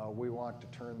we want to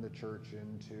turn the church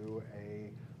into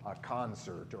a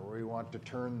concert, or we want to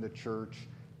turn the church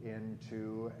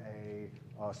into a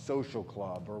social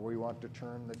club, or we want to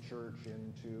turn the church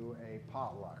into a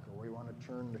potluck, or we want to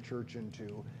turn the church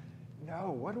into,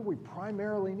 no, what do we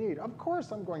primarily need? Of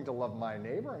course I'm going to love my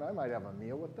neighbor, and I might have a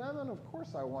meal with them, and of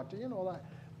course I want to, that.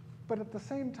 But at the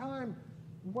same time,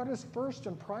 what is first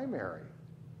and primary?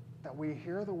 That we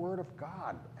hear the word of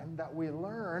God, and that we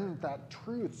learn that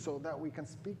truth so that we can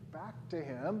speak back to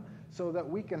him, so that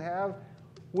we can have,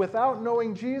 without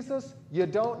knowing Jesus, you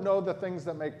don't know the things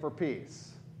that make for peace.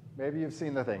 Maybe you've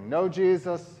seen the thing, no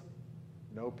Jesus,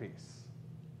 no peace.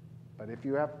 But if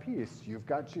you have peace, you've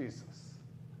got Jesus,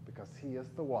 because he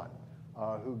is the one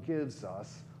who gives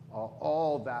us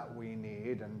all that we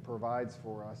need and provides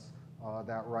for us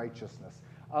that righteousness.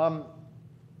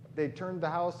 They turned the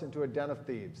house into a den of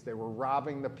thieves. They were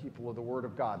robbing the people of the word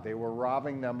of God. They were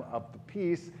robbing them of the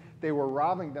peace. They were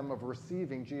robbing them of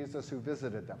receiving Jesus who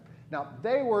visited them. Now,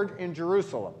 they were in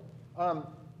Jerusalem.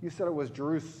 You said it was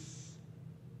Jerusalem.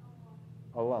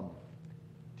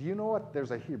 Do you know what?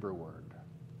 There's a Hebrew word.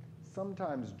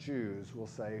 Sometimes Jews will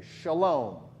say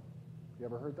shalom. You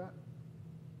ever heard that?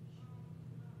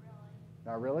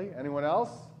 Not really. Anyone else?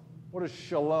 What does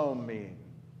shalom mean?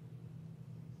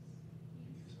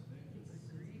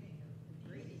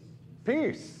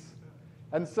 Peace.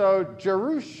 And so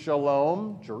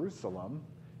Jerusalem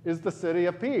is the city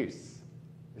of peace.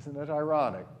 Isn't it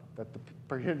ironic that the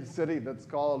city that's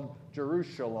called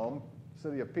Jerusalem,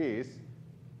 city of peace,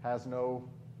 has no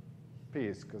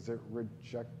peace because it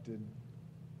rejected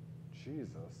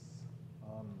Jesus?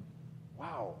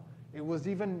 Wow. It was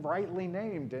even rightly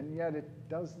named, and yet it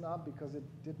does not, because it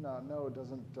did not know, it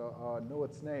doesn't know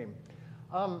its name.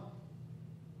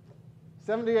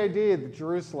 70 AD,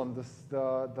 Jerusalem,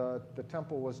 the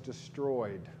temple was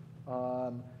destroyed.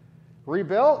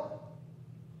 Rebuilt?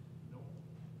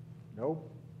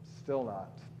 Nope, still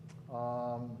not.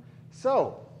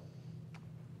 So,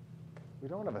 we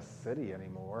don't have a city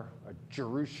anymore, a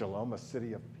Jerusalem, a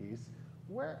city of peace.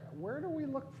 Where do we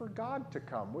look for God to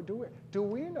come? Do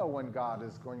we know when God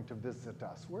is going to visit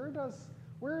us?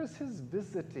 Where is his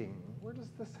visiting? Where does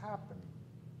this happen?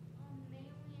 Mainly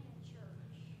in a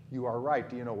church. You are right.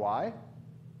 Do you know why?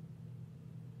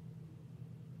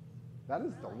 That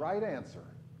is the right answer.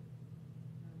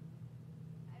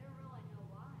 I don't really know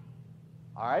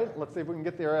why. All right, let's see if we can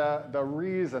get the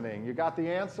reasoning. You got the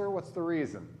answer? What's the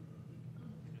reason?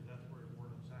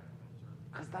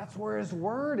 Because that's where his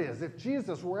word is. If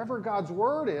Jesus, wherever God's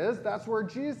word is, that's where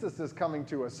Jesus is coming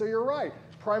to us. So you're right.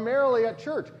 Primarily at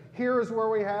church. Here is where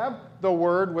we have the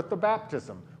word with the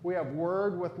baptism. We have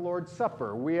word with Lord's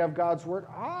Supper. We have God's word.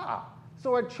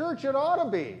 So at church it ought to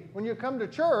be. When you come to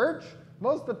church,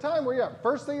 most of the time,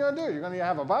 first thing you're going to do, you're going to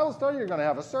have a Bible study, you're going to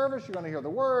have a service, you're going to hear the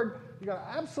word. You're going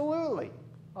to, absolutely.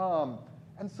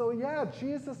 And so,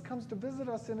 Jesus comes to visit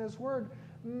us in his word.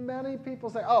 Many people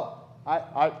say,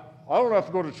 I don't have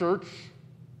to go to church.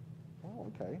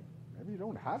 Oh, okay. Maybe you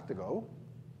don't have to go.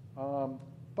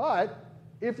 But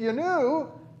if you knew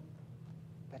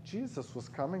that Jesus was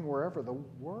coming wherever the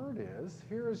word is,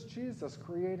 here is Jesus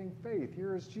creating faith.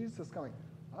 Here is Jesus coming.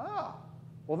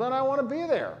 Well, then I want to be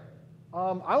there.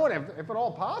 I want to, if at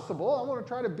all possible, I want to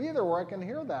try to be there where I can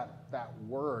hear that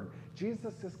word.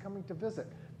 Jesus is coming to visit.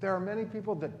 There are many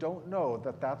people that don't know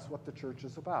that that's what the church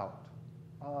is about.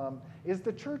 Is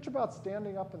the church about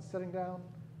standing up and sitting down?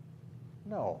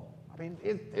 No. I mean,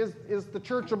 is the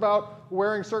church about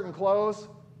wearing certain clothes?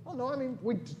 Well, no. I mean,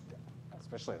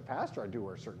 especially as a pastor, I do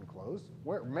wear certain clothes,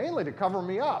 mainly to cover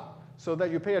me up, so that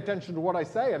you pay attention to what I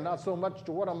say and not so much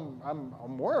to what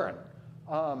I'm wearing.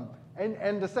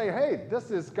 and to say, hey,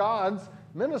 this is God's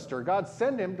minister. God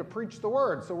sent him to preach the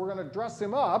word. So we're going to dress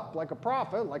him up like a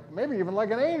prophet, like maybe even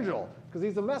like an angel, because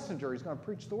he's a messenger. He's going to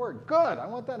preach the word. Good. I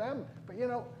want that to happen. But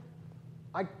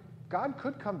God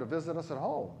could come to visit us at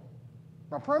home.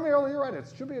 Now, primarily, you're right, it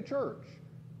should be a church.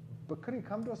 But could he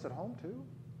come to us at home too?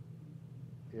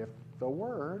 If the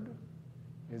word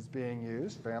is being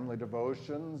used, family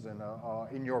devotions, and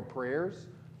in your prayers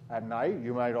at night,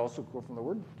 you might also go from the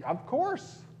word. Of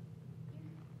course.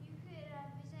 He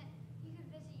could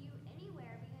visit you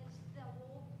anywhere because the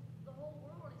whole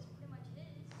world is pretty much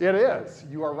his. It is.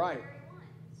 You are right. Wherever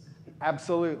he wants.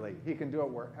 Absolutely. He can do it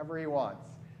wherever he wants.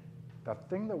 The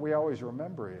thing that we always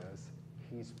remember is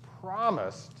he's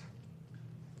promised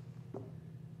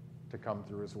to come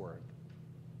through his word.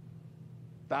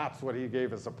 That's what he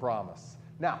gave as a promise.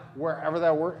 Now, wherever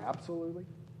that word, absolutely.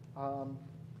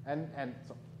 And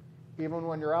so even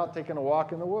when you're out taking a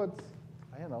walk in the woods,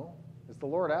 is the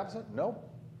Lord absent? Nope.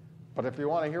 But if you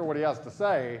want to hear what he has to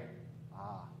say,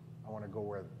 I want to go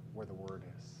where the word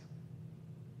is.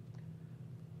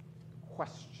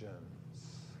 Questions?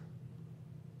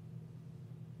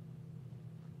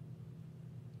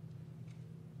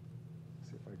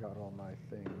 See if I got all my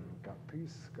thing. Got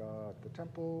peace, got the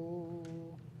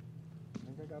temple. I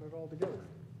think I got it all together.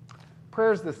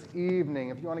 Prayers this evening.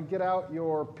 If you want to get out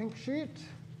your pink sheet.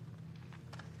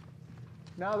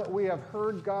 Now that we have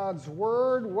heard God's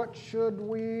word, what should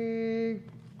we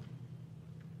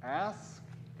ask,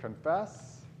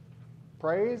 confess,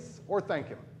 praise, or thank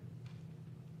him?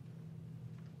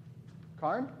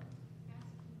 Karen?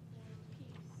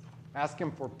 Ask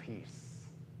him for peace.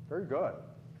 Very good.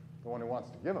 The one who wants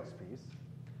to give us peace.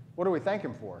 What do we thank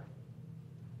him for?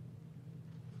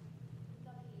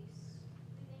 The peace.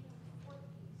 We thank him for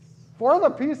peace. For the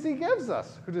peace he gives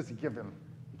us. Who does he give him?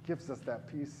 He gives us that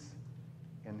peace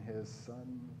in his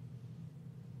Son,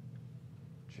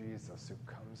 Jesus, who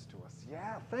comes to us.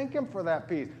 Yeah, thank him for that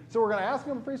peace. So we're going to ask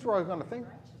him for peace. We're always going to think.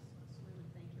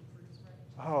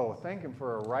 Oh, thank him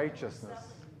for a righteousness.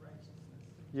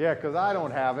 Yeah, because I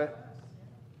don't have it.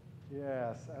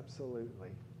 Yes, absolutely.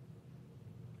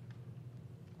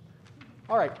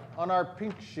 All right, on our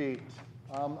pink sheet,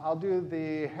 I'll do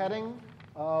the heading.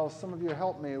 Some of you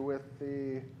help me with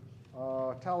the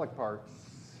italic parts.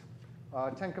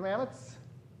 10 Commandments.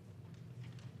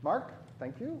 Mark,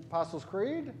 thank you. Apostles'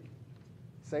 Creed.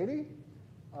 Sadie.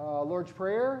 Lord's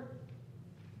Prayer.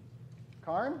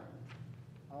 Karen.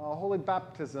 Holy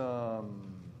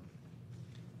Baptism.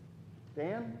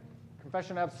 Dan.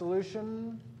 Confession,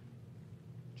 Absolution.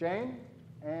 Jane.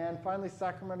 And finally,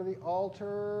 Sacrament of the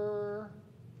Altar.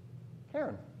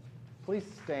 Karen. Please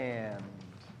stand.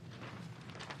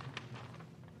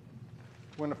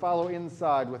 We're going to follow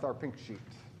inside with our pink sheet.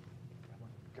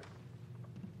 Good.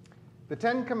 The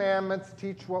 10 Commandments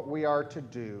teach what we are to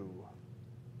do.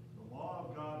 The law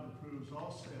of God reproves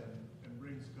all sin and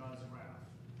brings God's wrath.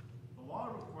 The law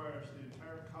requires the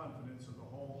entire confidence of the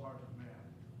whole heart of man.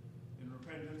 In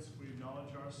repentance, we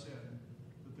acknowledge our sin,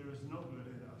 that there is no good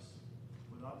in us.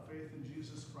 Without faith in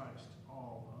Jesus Christ,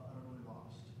 all are utterly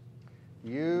lost.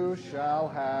 You shall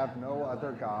have no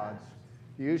other gods.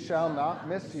 You shall not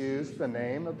misuse the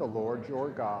name of the Lord your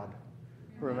God.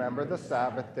 Remember the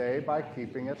Sabbath day by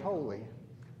keeping it holy.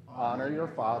 Honor your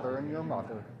father and your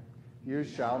mother. You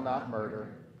shall not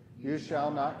murder. You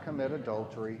shall not commit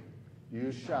adultery.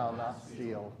 You shall not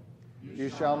steal. You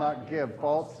shall not give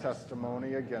false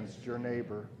testimony against your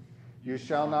neighbor. You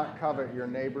shall not covet your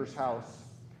neighbor's house.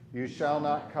 You shall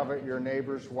not covet your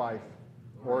neighbor's wife,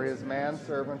 or his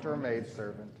manservant or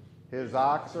maidservant, his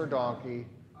ox or donkey,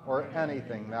 or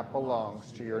anything that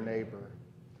belongs to your neighbor.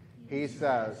 He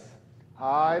says,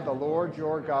 I, the Lord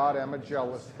your God, am a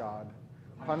jealous God,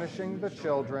 punishing the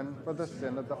children for the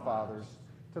sin of the fathers,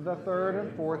 to the third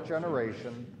and fourth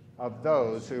generation of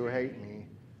those who hate me,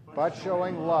 but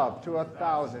showing love to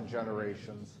 1,000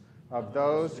 generations of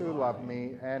those who love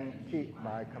me and keep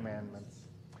my commandments.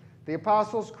 The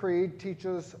Apostles' Creed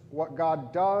teaches what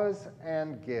God does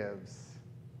and gives.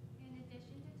 In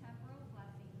addition to temporal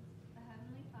blessings, the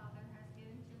Heavenly Father has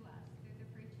given to us, through the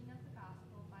preaching of the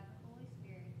gospel by the Holy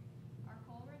Spirit, our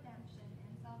whole redemption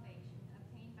and salvation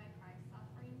obtained by Christ's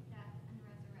suffering, death, and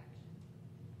resurrection.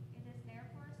 It is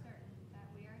therefore certain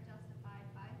that we are justified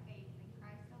by faith in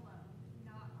Christ alone,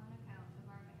 not on account of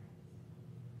our merits.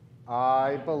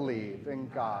 I believe in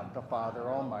God the Father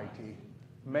Almighty,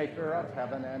 maker of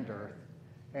heaven and earth,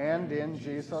 and in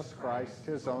Jesus Christ,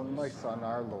 his only Son,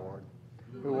 our Lord,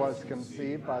 who was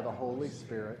conceived by the Holy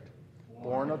Spirit,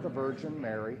 born of the Virgin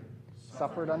Mary,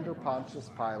 suffered under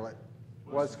Pontius Pilate,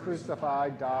 was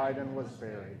crucified, died, and was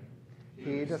buried.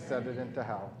 He descended into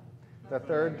hell. The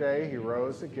third day he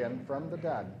rose again from the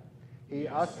dead. He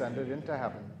ascended into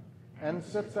heaven and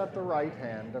sits at the right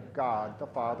hand of God the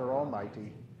Father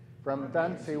Almighty. From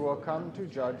thence he will come to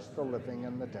judge the living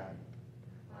and the dead.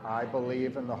 I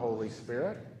believe in the Holy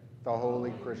Spirit, the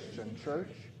holy Christian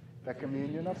church, the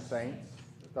communion of saints,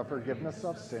 the forgiveness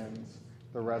of sins,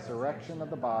 the resurrection of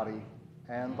the body,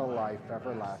 and the life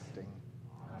everlasting.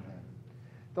 Amen.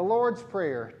 The Lord's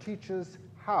Prayer teaches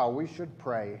how we should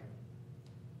pray.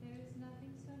 There is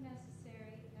nothing so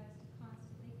necessary as to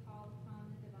constantly call upon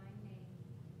the divine name,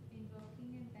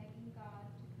 invoking and begging God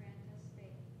to grant us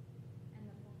faith and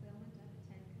the fulfillment of the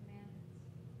Ten Commandments,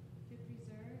 to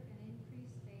preserve and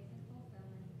increase faith and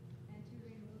fulfillment, and to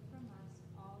remove from us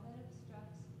all that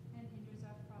obstructs and hinders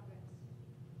our progress.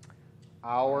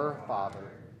 Our Father,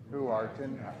 who art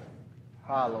in heaven,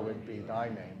 hallowed be thy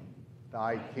name.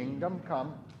 Thy kingdom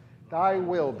come, thy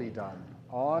will be done,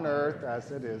 on earth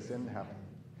as it is in heaven.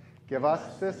 Give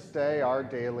us this day our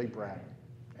daily bread,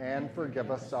 and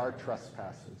forgive us our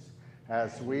trespasses,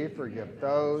 as we forgive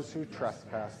those who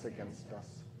trespass against us.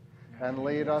 And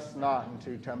lead us not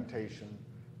into temptation,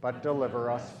 but deliver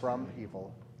us from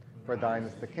evil. For thine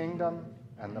is the kingdom,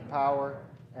 and the power,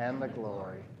 and the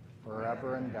glory,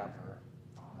 forever and ever.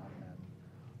 Amen.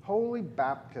 Holy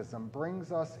baptism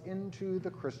brings us into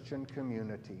the Christian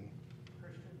community.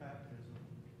 Christian baptism,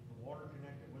 the water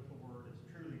connected with the Word, is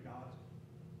truly God's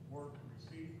work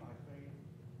received by faith,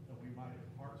 that we might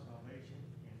impart salvation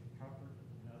and comfort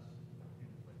in us in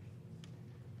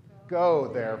affliction.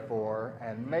 Go, therefore,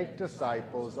 and make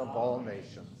disciples of all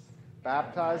nations,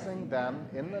 baptizing them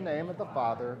in the name of the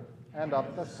Father, and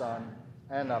of the Son,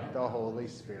 and of the Holy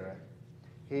Spirit.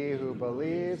 He who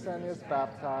believes and is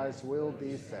baptized will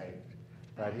be saved,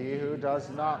 but he who does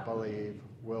not believe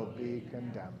will be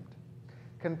condemned.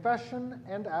 Confession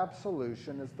and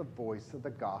absolution is the voice of the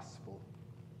gospel.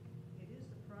 It is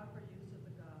the proper use of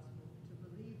the gospel to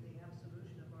believe the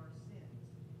absolution of our sins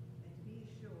and to be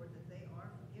assured that they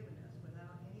are forgiven us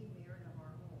without any merit of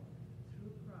our own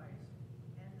through Christ,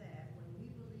 and that when we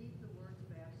believe the words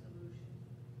of absolution,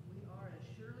 we are as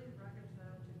surely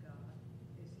reconciled to God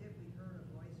as if we heard a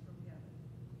voice from heaven.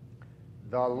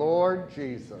 The Lord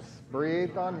Jesus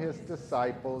breathed on his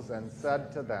disciples and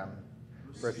said to them,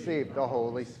 receive the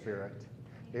Holy Spirit.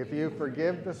 If you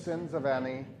forgive the sins of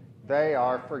any, they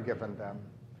are forgiven them.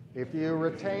 If you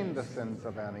retain the sins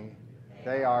of any,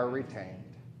 they are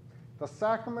retained. The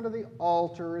sacrament of the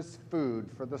altar is food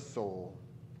for the soul.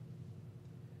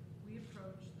 We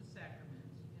approach the sacrament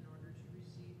in order to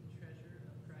receive the treasure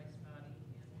of Christ's body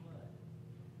and blood,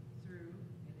 through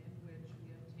and in which we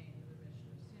obtain the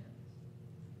remission of sins.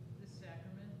 This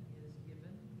sacrament is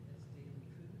given as daily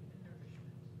food and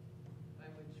nourishment, by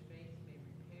which faith may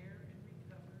repair and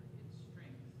recover its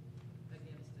strength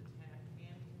against attack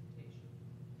and temptation.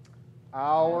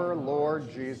 Our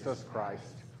Lord Jesus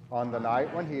Christ, on the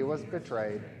night when he was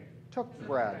betrayed, took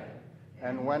bread,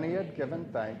 and when he had given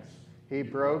thanks, he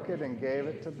broke it and gave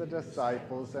it to the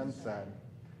disciples and said,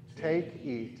 take,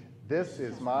 eat, this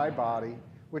is my body,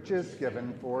 which is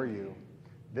given for you.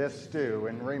 This do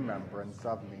in remembrance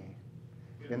of me.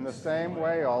 In the same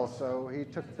way also he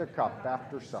took the cup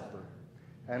after supper,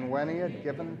 and when he had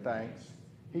given thanks,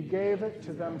 he gave it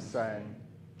to them, saying,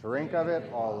 drink of it,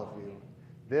 all of you.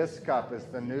 This cup is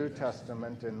the New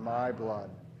Testament in my blood,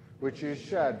 which is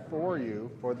shed for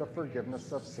you for the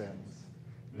forgiveness of sins.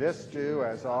 This do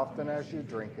as often as you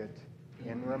drink it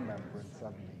in remembrance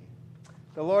of me.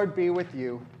 The Lord be with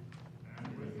you.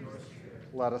 And with your spirit.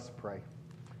 Let us pray.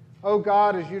 O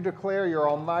God, as you declare your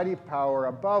almighty power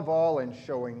above all in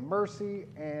showing mercy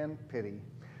and pity,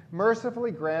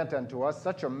 mercifully grant unto us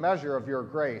such a measure of your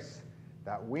grace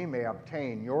that we may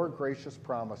obtain your gracious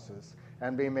promises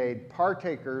and be made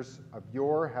partakers of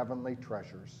your heavenly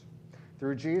treasures.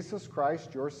 Through Jesus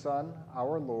Christ, your Son,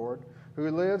 our Lord, who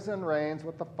lives and reigns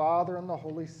with the Father and the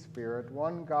Holy Spirit,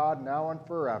 one God, now and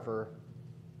forever.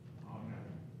 Amen.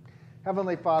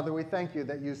 Heavenly Father, we thank you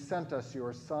that you sent us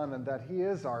your Son and that he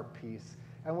is our peace.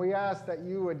 And we ask that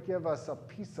you would give us a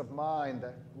peace of mind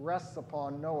that rests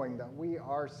upon knowing that we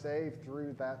are saved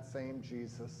through that same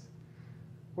Jesus.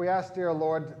 We ask, dear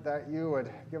Lord, that you would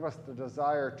give us the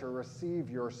desire to receive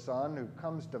your Son who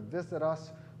comes to visit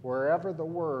us wherever the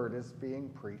word is being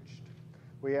preached.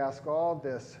 We ask all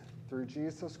this through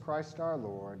Jesus Christ our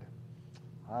Lord.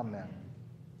 Amen.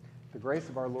 The grace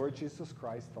of our Lord Jesus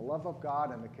Christ, the love of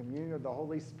God, and the communion of the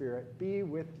Holy Spirit be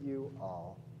with you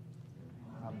all.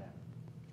 Amen.